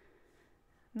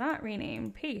 Not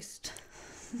rename, paste.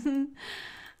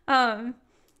 I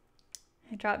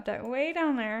dropped that way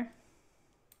down there.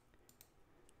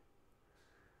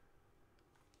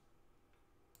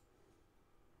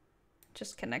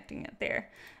 Just connecting it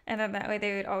there, and then that way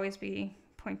they would always be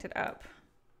pointed up.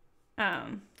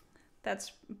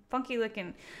 That's funky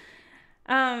looking.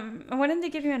 I wanted to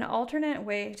give you an alternate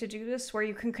way to do this where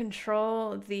you can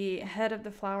control the head of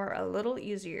the flower a little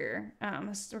easier.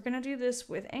 So we're gonna do this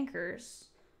with anchors.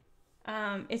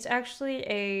 It's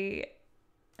actually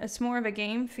it's more of a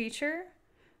game feature,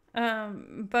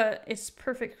 but it's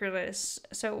perfect for this.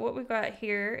 So what we've got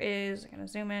here is, I'm gonna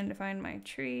zoom in to find my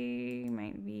tree.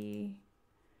 Might be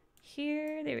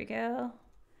here. There we go.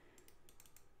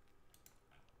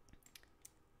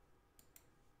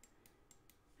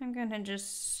 I'm gonna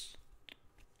just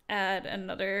add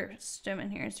another stem in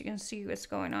here so you can see what's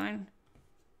going on.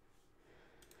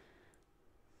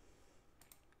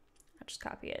 I'll just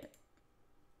copy it.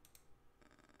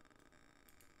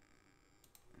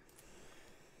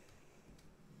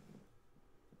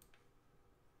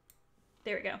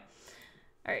 There we go.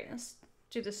 All right, let's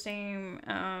do the same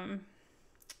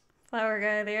flower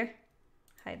guy there.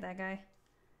 Hide that guy.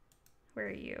 Where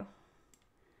are you?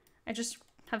 I just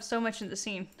have so much in the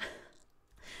scene.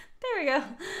 There we go.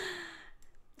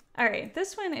 All right,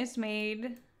 this one is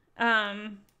made,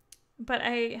 but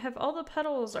I have all the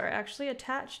petals are actually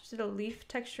attached to the leaf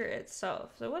texture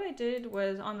itself. So what I did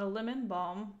was on the lemon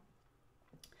balm,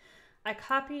 I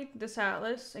copied this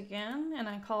atlas again and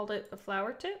I called it a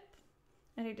flower tip,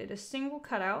 and I did a single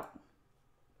cutout.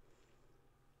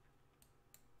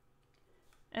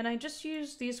 And I just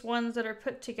used these ones that are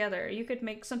put together. You could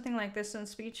make something like this in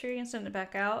SpeedTree and send it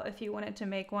back out if you wanted to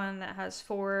make one that has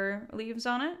 4 leaves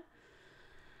on it.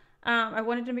 I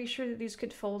wanted to make sure that these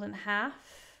could fold in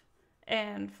half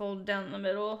and fold down the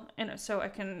middle, and so I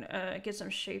can get some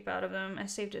shape out of them. I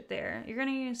saved it there. You're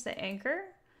gonna use the anchor,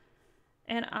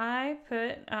 and I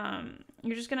put,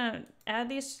 you're just gonna add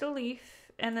these to the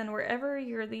leaf, and then wherever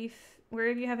you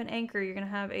have an anchor, you're gonna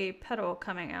have a petal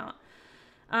coming out.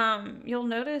 You'll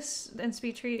notice in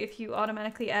SpeedTree, if you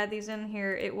automatically add these in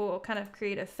here, it will kind of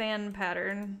create a fan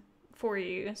pattern for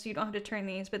you, so you don't have to turn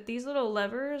these, but these little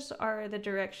levers are the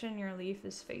direction your leaf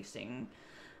is facing.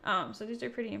 So these are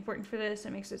pretty important for this.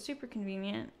 It makes it super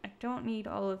convenient. I don't need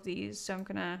all of these, so I'm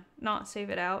gonna not save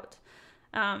it out,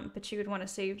 but you would want to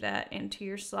save that into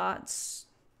your slots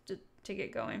to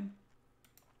get going.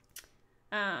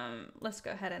 Let's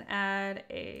go ahead and add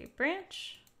a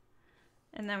branch.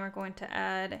 And then we're going to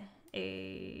add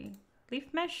a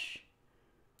leaf mesh,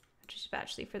 just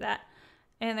batch leaf for that.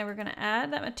 And then we're going to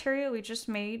add that material we just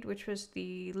made, which was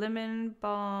the lemon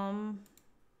balm.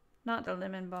 Not the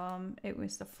lemon balm, it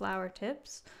was the flower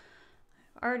tips.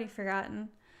 I've already forgotten.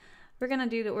 We're going to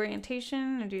do the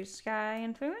orientation and do sky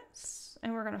influence.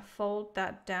 And we're going to fold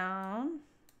that down.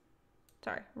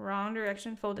 Sorry, wrong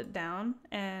direction. Fold it down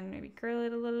and maybe curl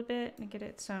it a little bit and get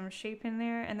it some shape in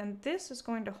there. And then this is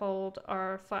going to hold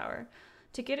our flower.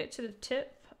 To get it to the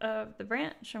tip of the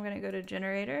branch, I'm going to go to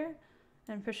generator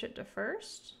and push it to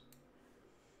first.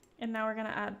 And now we're going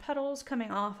to add petals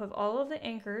coming off of all of the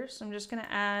anchors. So I'm just going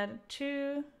to add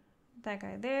to that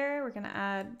guy there. We're going to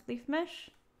add leaf mesh.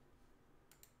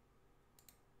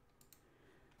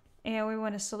 And we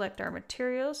want to select our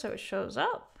material so it shows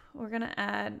up. We're going to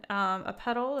add a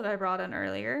petal that I brought in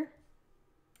earlier.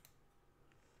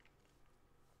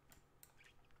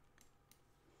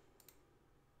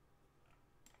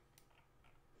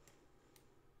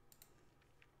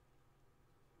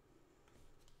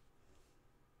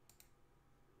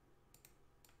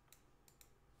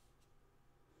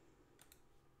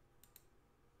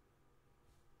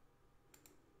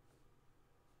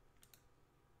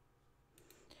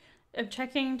 I'm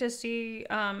checking to see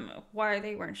why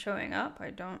they weren't showing up. I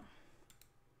don't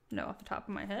know off the top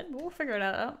of my head, but we'll figure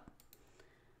that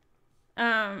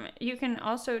out. You can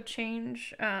also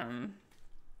change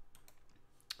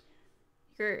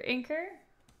your anchor.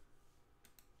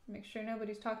 Make sure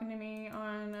nobody's talking to me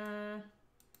on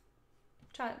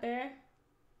chat there.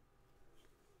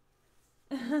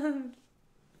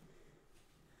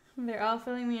 They're all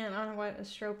filling me in on what a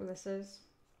strobilus is.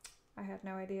 I have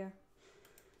no idea.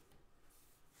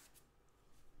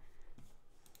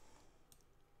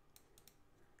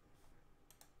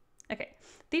 Okay,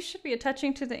 these should be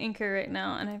attaching to the anchor right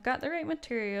now, and I've got the right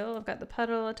material. I've got the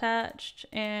petal attached,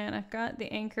 and I've got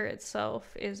the anchor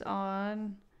itself is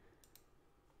on.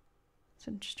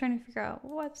 So I'm just trying to figure out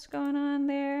what's going on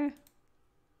there.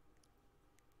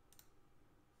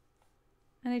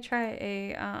 And I try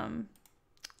a,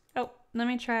 let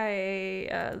me try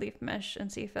a leaf mesh and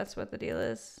see if that's what the deal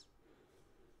is.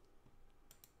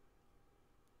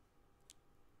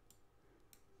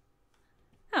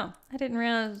 Oh, I didn't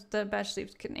realize the batch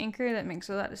leaves could anchor. That makes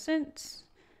a lot of sense.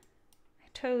 I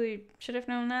totally should have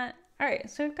known that. All right,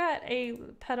 so we've got a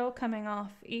petal coming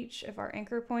off each of our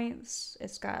anchor points.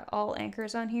 It's got all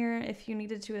anchors on here. If you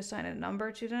needed to assign a number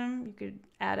to them, you could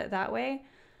add it that way.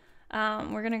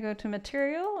 We're gonna go to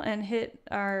material and hit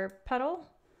our petal.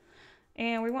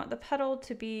 And we want the petal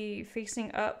to be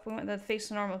facing up. We want the face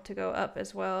normal to go up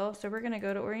as well. So we're gonna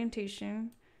go to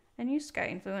orientation and use sky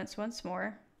influence once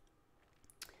more.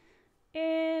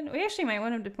 And we actually might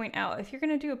want him to point out, if you're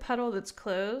going to do a petal that's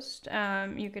closed,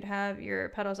 you could have your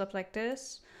petals up like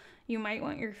this. You might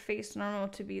want your face normal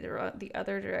to be the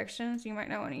other directions. You might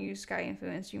not want to use sky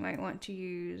influence. You might want to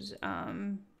use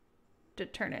to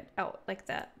turn it out like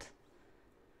that.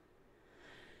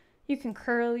 You can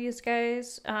curl these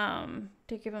guys to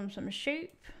give them some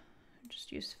shape.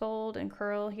 Just use fold and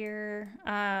curl here.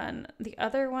 And the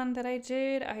other one that I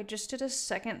just did a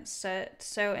second set.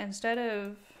 So instead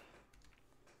of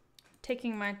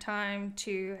taking my time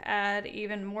to add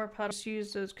even more petals,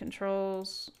 use those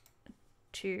controls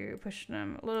to push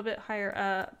them a little bit higher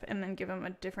up and then give them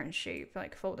a different shape,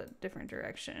 like fold it a different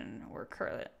direction or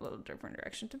curl it a little different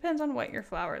direction. Depends on what your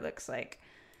flower looks like.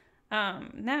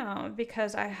 Now,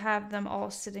 because I have them all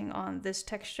sitting on this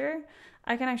texture,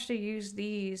 I can actually use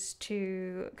these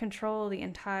to control the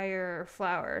entire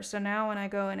flower. So now when I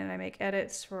go in and I make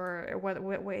edits for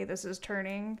what way this is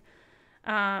turning,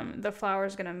 the flower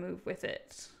is going to move with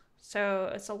it.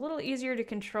 So it's a little easier to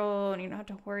control and you don't have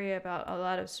to worry about a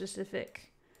lot of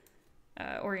specific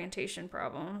orientation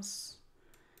problems.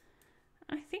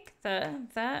 I think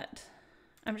that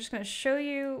I'm just going to show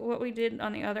you what we did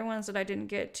on the other ones that I didn't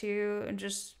get to, and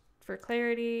just for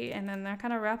clarity, and then that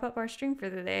kind of wrap up our stream for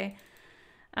the day.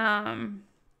 It's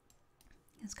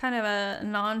kind of a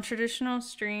non-traditional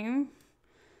stream,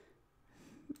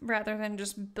 rather than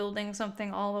just building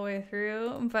something all the way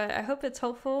through, but I hope it's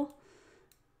helpful,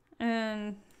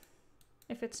 and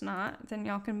if it's not, then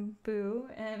y'all can boo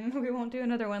and we won't do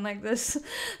another one like this.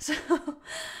 So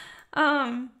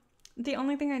the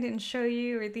only thing I didn't show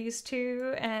you are these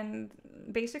two, and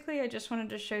basically I just wanted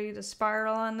to show you the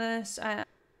spiral on this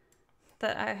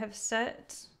that I have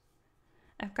set.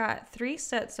 I've got 3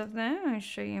 sets of them. I'll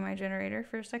show you my generator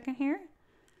for a second here.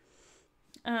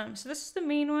 So this is the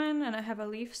main one, and I have a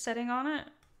leaf setting on it.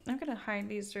 I'm going to hide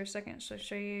these for a second so I'll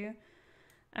show you.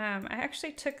 I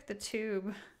actually took the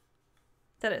tube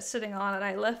that it's sitting on and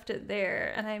I left it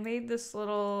there, and I made this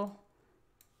little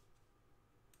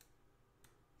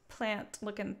plant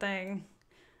looking thing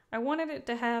I wanted it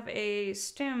to have a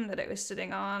stem that it was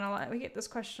sitting on a lot. We get this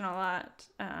question a lot.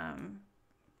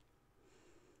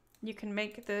 You can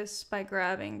make this by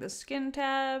grabbing the skin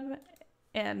tab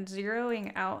and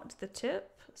zeroing out the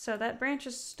tip. So that branch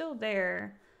is still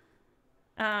there.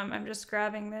 I'm just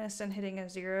grabbing this and hitting a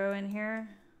 0 in here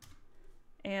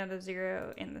and a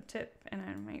 0 in the tip, and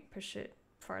I might push it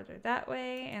farther that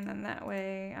way, and then that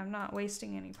way I'm not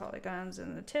wasting any polygons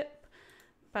in the tip,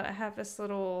 but I have this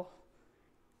little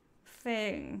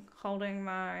thing holding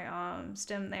my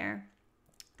stem there.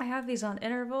 I have these on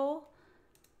interval,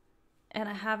 and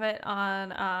I have it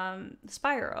on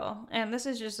spiral, and this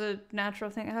is just a natural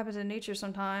thing that happens in nature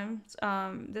sometimes.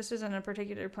 This isn't a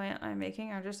particular plant I'm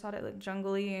making. I just thought it looked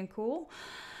jungly and cool.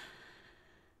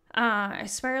 I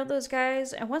spiraled those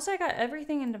guys, and once I got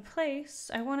everything into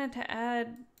place, I wanted to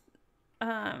add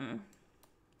kind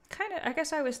of, I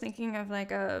guess I was thinking of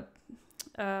like a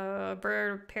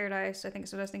bird of paradise, I think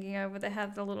is what I was thinking of, where they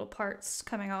have the little parts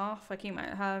coming off, like you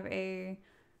might have a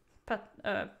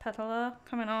petala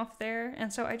coming off there.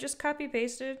 And so I just copy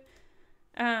pasted,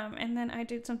 and then I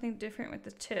did something different with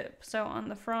the tip. So on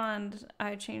the frond,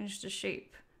 I changed the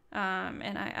shape,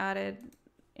 and I added,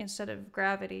 instead of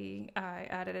gravity, I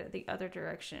added it the other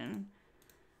direction.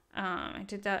 I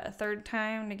did that a third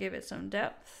time to give it some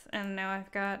depth, and now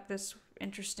I've got this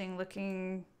interesting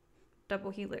looking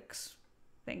double helix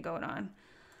thing going on.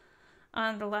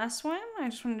 On the last one, I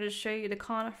just wanted to show you the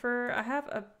conifer. I have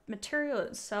a material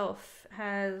itself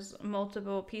has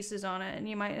multiple pieces on it, and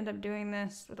you might end up doing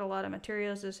this with a lot of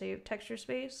materials to save texture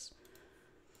space.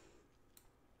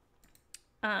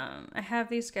 I have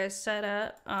these guys set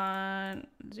up on,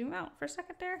 zoom out for a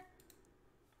second there.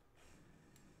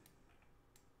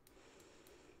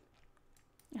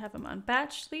 I have them on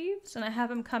batch leaves, and I have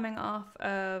them coming off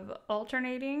of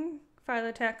alternating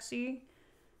phyllotaxy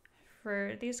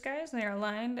for these guys, and they're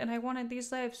aligned, and I wanted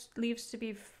these leaves to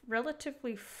be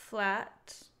relatively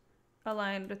flat,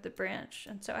 aligned with the branch.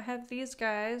 And so I have these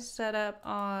guys set up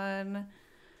on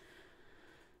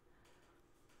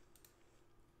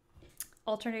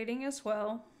alternating as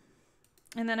well.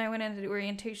 And then I went into the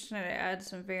orientation and I added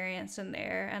some variance in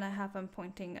there, and I have them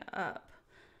pointing up.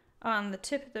 On the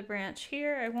tip of the branch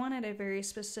here, I wanted a very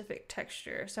specific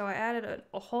texture. So I added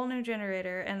a whole new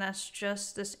generator, and that's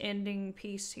just this ending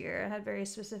piece here. I had very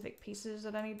specific pieces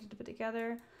that I needed to put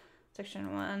together.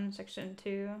 Section 1, section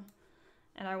 2.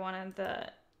 And I wanted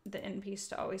the end piece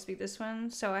to always be this one.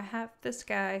 So I have this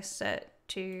guy set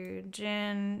to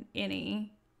gen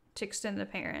any to extend the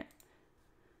parent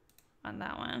on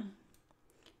that one.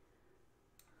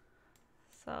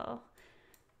 So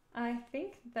I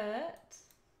think that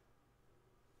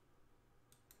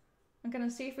I'm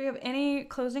gonna see if we have any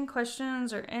closing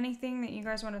questions or anything that you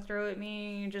guys want to throw at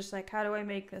me, just like how do I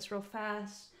make this real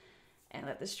fast and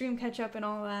let the stream catch up and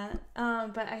all that.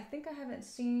 But I think I haven't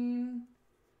seen.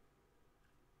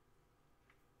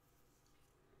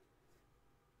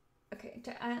 Okay,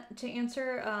 to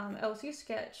answer Elsie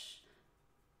Sketch,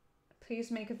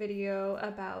 please make a video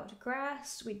about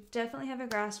grass. We definitely have a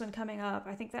grass one coming up.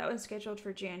 I think that was scheduled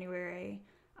for January.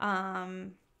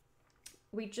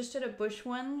 We just did a bush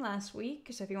one last week,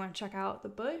 so if you want to check out the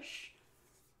bush.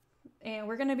 And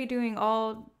we're going to be doing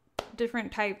all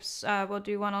different types. We'll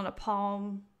do one on a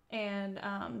palm, and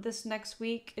this next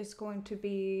week is going to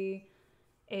be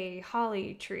a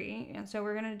holly tree. And so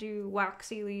we're going to do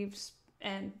waxy leaves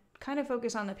and kind of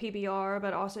focus on the PBR,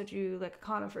 but also do like a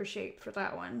conifer shape for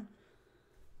that one.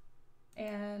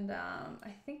 And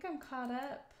I think I'm caught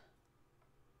up.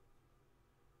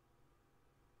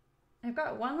 I've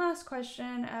got one last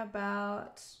question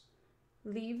about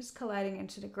leaves colliding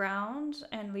into the ground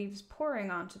and leaves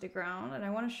pouring onto the ground. And I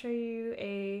want to show you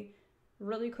a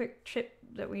really quick tip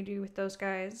that we do with those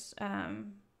guys.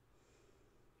 I'm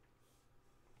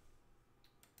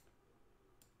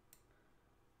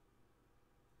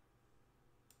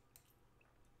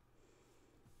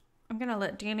going to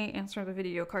let Danny answer the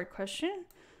video card question.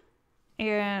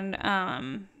 And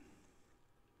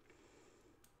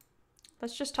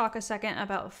let's just talk a second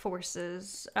about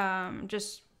forces,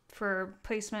 just for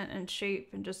placement and shape,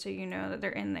 and just so you know that they're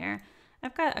in there.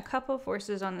 I've got a couple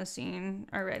forces on the scene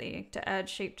already to add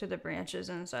shape to the branches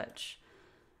and such.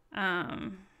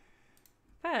 But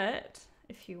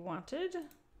if you wanted,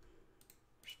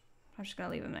 I'm just going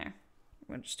to leave them there.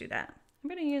 We'll just do that. I'm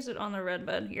going to use it on the red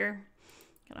bud here.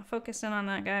 Gonna focus in on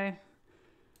that guy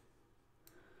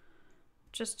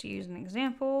just to use an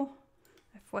example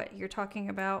of what you're talking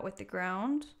about with the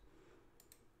ground.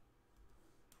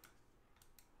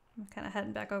 I'm kind of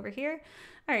heading back over here.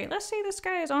 All right, let's say this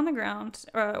guy is on the ground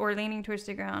or leaning towards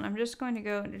the ground. I'm just going to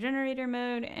go into generator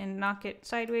mode and knock it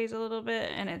sideways a little bit,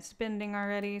 and it's bending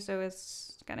already, so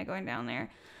it's kind of going down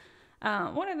there.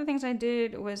 One of the things I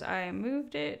did was I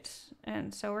moved it,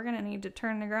 and so we're going to need to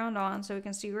turn the ground on so we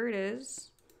can see where it is.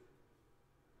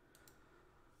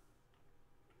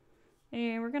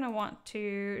 And we're going to want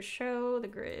to show the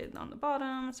grid on the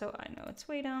bottom so I know it's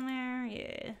way down there.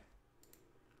 Yeah.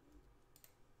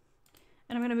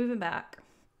 And I'm going to move it back.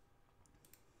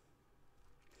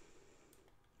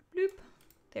 Bloop.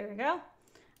 There we go.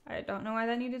 I don't know why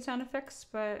that needed sound effects,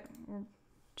 but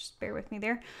just bear with me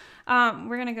there.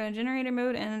 We're going to go in generator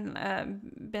mode and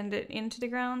bend it into the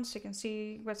ground so you can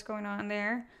see what's going on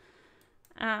there.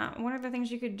 One of the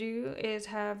things you could do is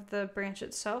have the branch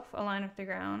itself align with the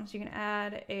ground. So you can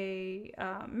add a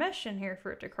mesh in here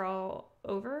for it to crawl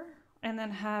over, and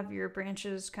then have your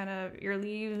branches, kind of your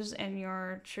leaves and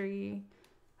your tree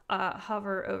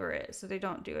hover over it so they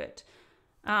don't do it.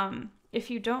 If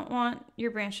you don't want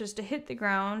your branches to hit the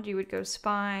ground, you would go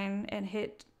spine and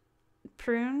hit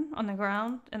prune on the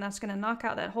ground, and that's going to knock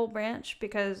out that whole branch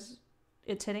because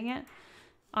it's hitting it.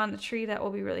 On the tree, that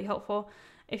will be really helpful.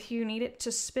 If you need it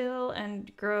to spill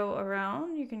and grow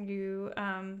around, you can do,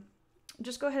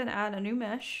 just go ahead and add a new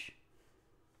mesh.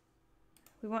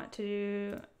 We want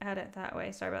to add it that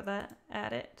way. Sorry about that.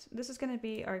 Add it. This is going to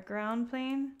be our ground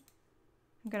plane.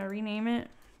 I'm going to rename it.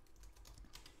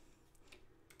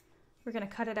 We're going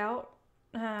to cut it out.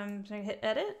 So I'm going to hit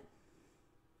edit.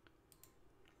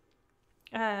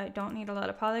 I don't need a lot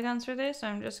of polygons for this.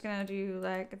 I'm just going to do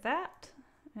like that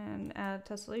and add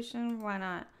tessellation. Why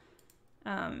not?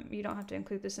 You don't have to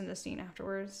include this in the scene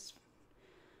afterwards.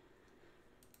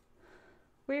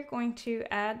 We're going to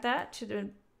add that to the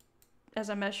as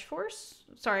a mesh force.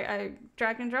 Sorry, I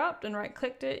dragged and dropped and right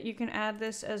clicked it. You can add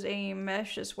this as a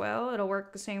mesh as well. It'll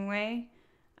work the same way.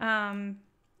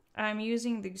 I'm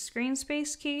using the screen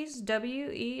space keys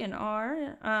W, E, and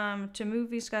R to move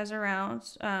these guys around.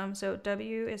 So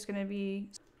W is going to be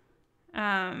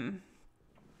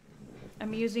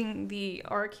I'm using the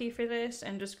R key for this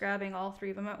and just grabbing all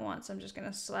three of them at once. I'm just going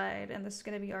to slide, and this is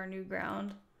going to be our new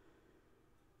ground.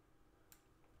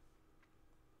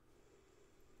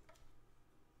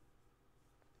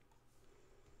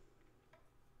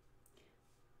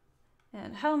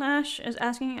 And Hell Nash is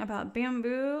asking about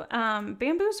bamboo.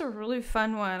 Bamboo's a really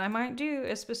fun one. I might do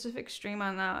a specific stream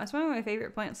on that. It's one of my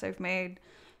favorite plants I've made,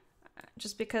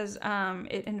 just because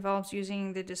it involves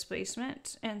using the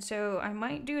displacement. And so I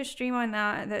might do a stream on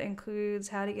that that includes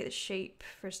how to get shape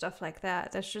for stuff like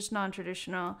that. That's just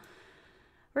non-traditional.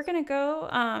 We're going to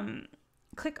go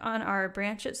click on our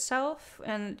branch itself,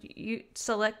 and you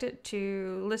select it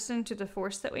to listen to the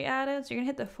force that we added. So you're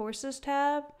going to hit the Forces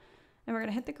tab, and we're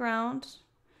going to hit the ground.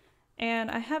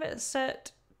 And I have it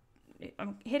set,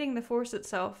 I'm hitting the force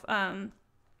itself. I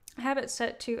have it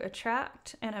set to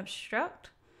attract and obstruct.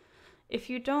 If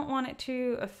you don't want it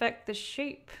to affect the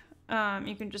shape,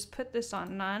 you can just put this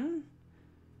on none.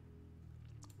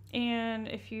 And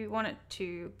if you want it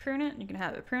to prune it, you can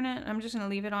have it prune it. I'm just going to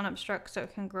leave it on obstruct so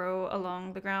it can grow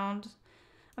along the ground.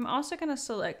 I'm also going to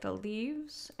select the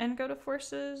leaves and go to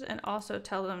forces, and also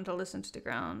tell them to listen to the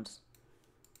ground.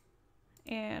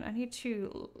 And I need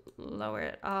to lower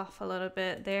it off a little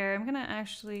bit there. I'm going to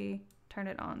actually turn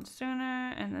it on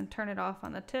sooner and then turn it off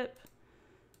on the tip.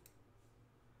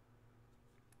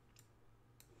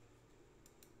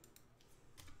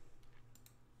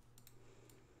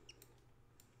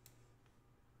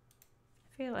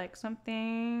 I feel like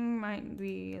something might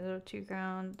be a little too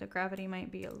ground. The gravity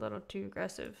might be a little too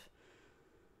aggressive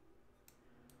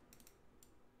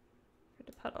for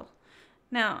the puddle.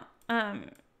 Now,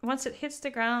 once it hits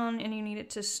the ground and you need it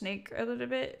to snake a little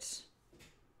bit,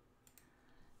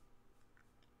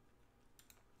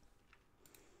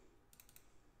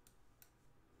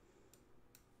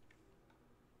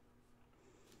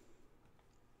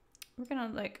 we're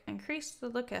gonna like increase the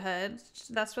look ahead.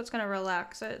 That's what's gonna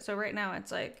relax it. So right now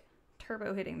it's like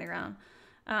turbo hitting the ground.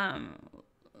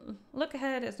 Look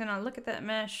ahead is gonna look at that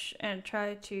mesh and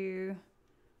try to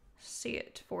see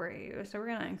it for you. So we're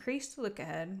gonna increase the look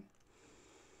ahead.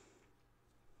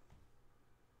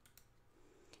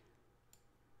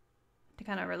 To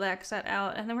kind of relax that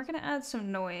out, and then we're going to add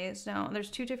some noise. Now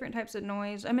there's two different types of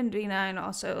noise. I'm in V9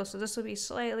 also, so this will be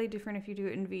slightly different if you do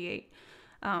it in V8.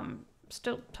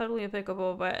 Still totally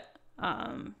applicable, but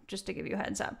just to give you a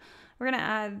heads up, we're going to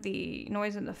add the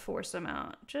noise and the force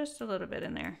amount just a little bit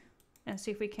in there and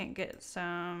see if we can't get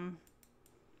some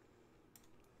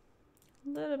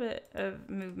little bit of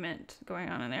movement going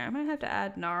on in there. I might have to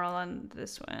add gnarl on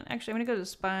this one. Actually, I'm going to go to the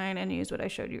spine and use what I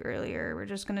showed you earlier. We're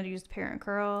just going to use the parent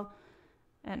curl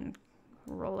and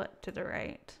roll it to the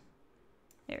right.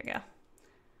 There we go.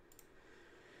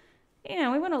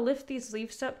 Yeah, we want to lift these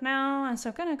leaves up now, and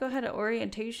so I'm going to go ahead to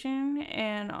orientation,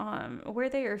 and where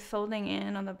they are folding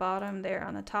in on the bottom there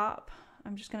on the top,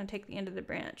 I'm just going to take the end of the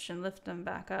branch and lift them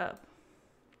back up.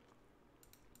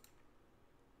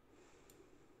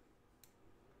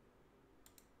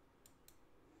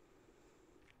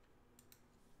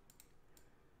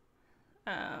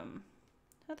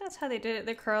 So that's how they did it.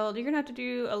 They're curled. You're gonna have to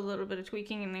do a little bit of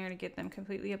tweaking in there to get them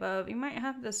completely above. You might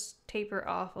have this taper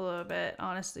off a little bit,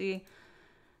 honestly,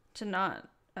 to not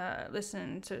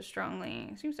listen so strongly.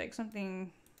 It seems like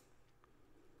something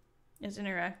is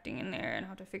interacting in there, and I'll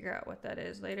have to figure out what that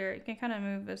is later. You can kind of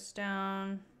move this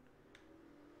down,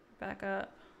 back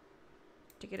up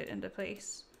to get it into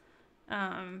place.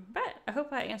 But I hope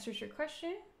that answers your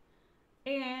question.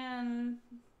 And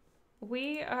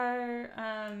we are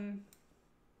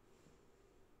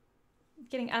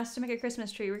getting asked to make a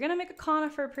Christmas tree. We're gonna make a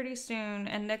conifer pretty soon,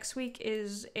 and next week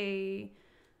is a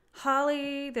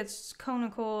holly that's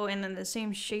conical and then the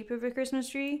same shape of a Christmas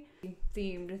tree.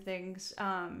 Themed things.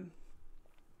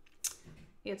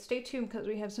 Yeah, stay tuned because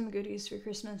we have some goodies for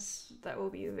Christmas that will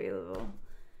be available.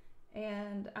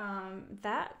 And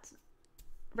that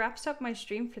wraps up my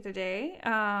stream for today.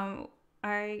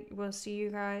 I will see you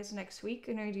guys next week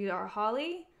when we do our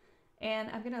holly, and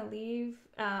I'm gonna leave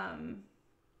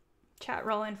chat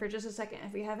rolling for just a second.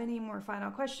 If we have any more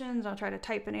final questions, I'll try to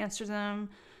type and answer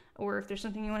them, or if there's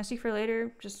something you want to see for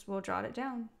later, just we'll jot it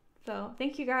down. So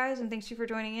thank you guys, and thanks you for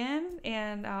joining in,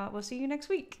 and we'll see you next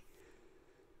week.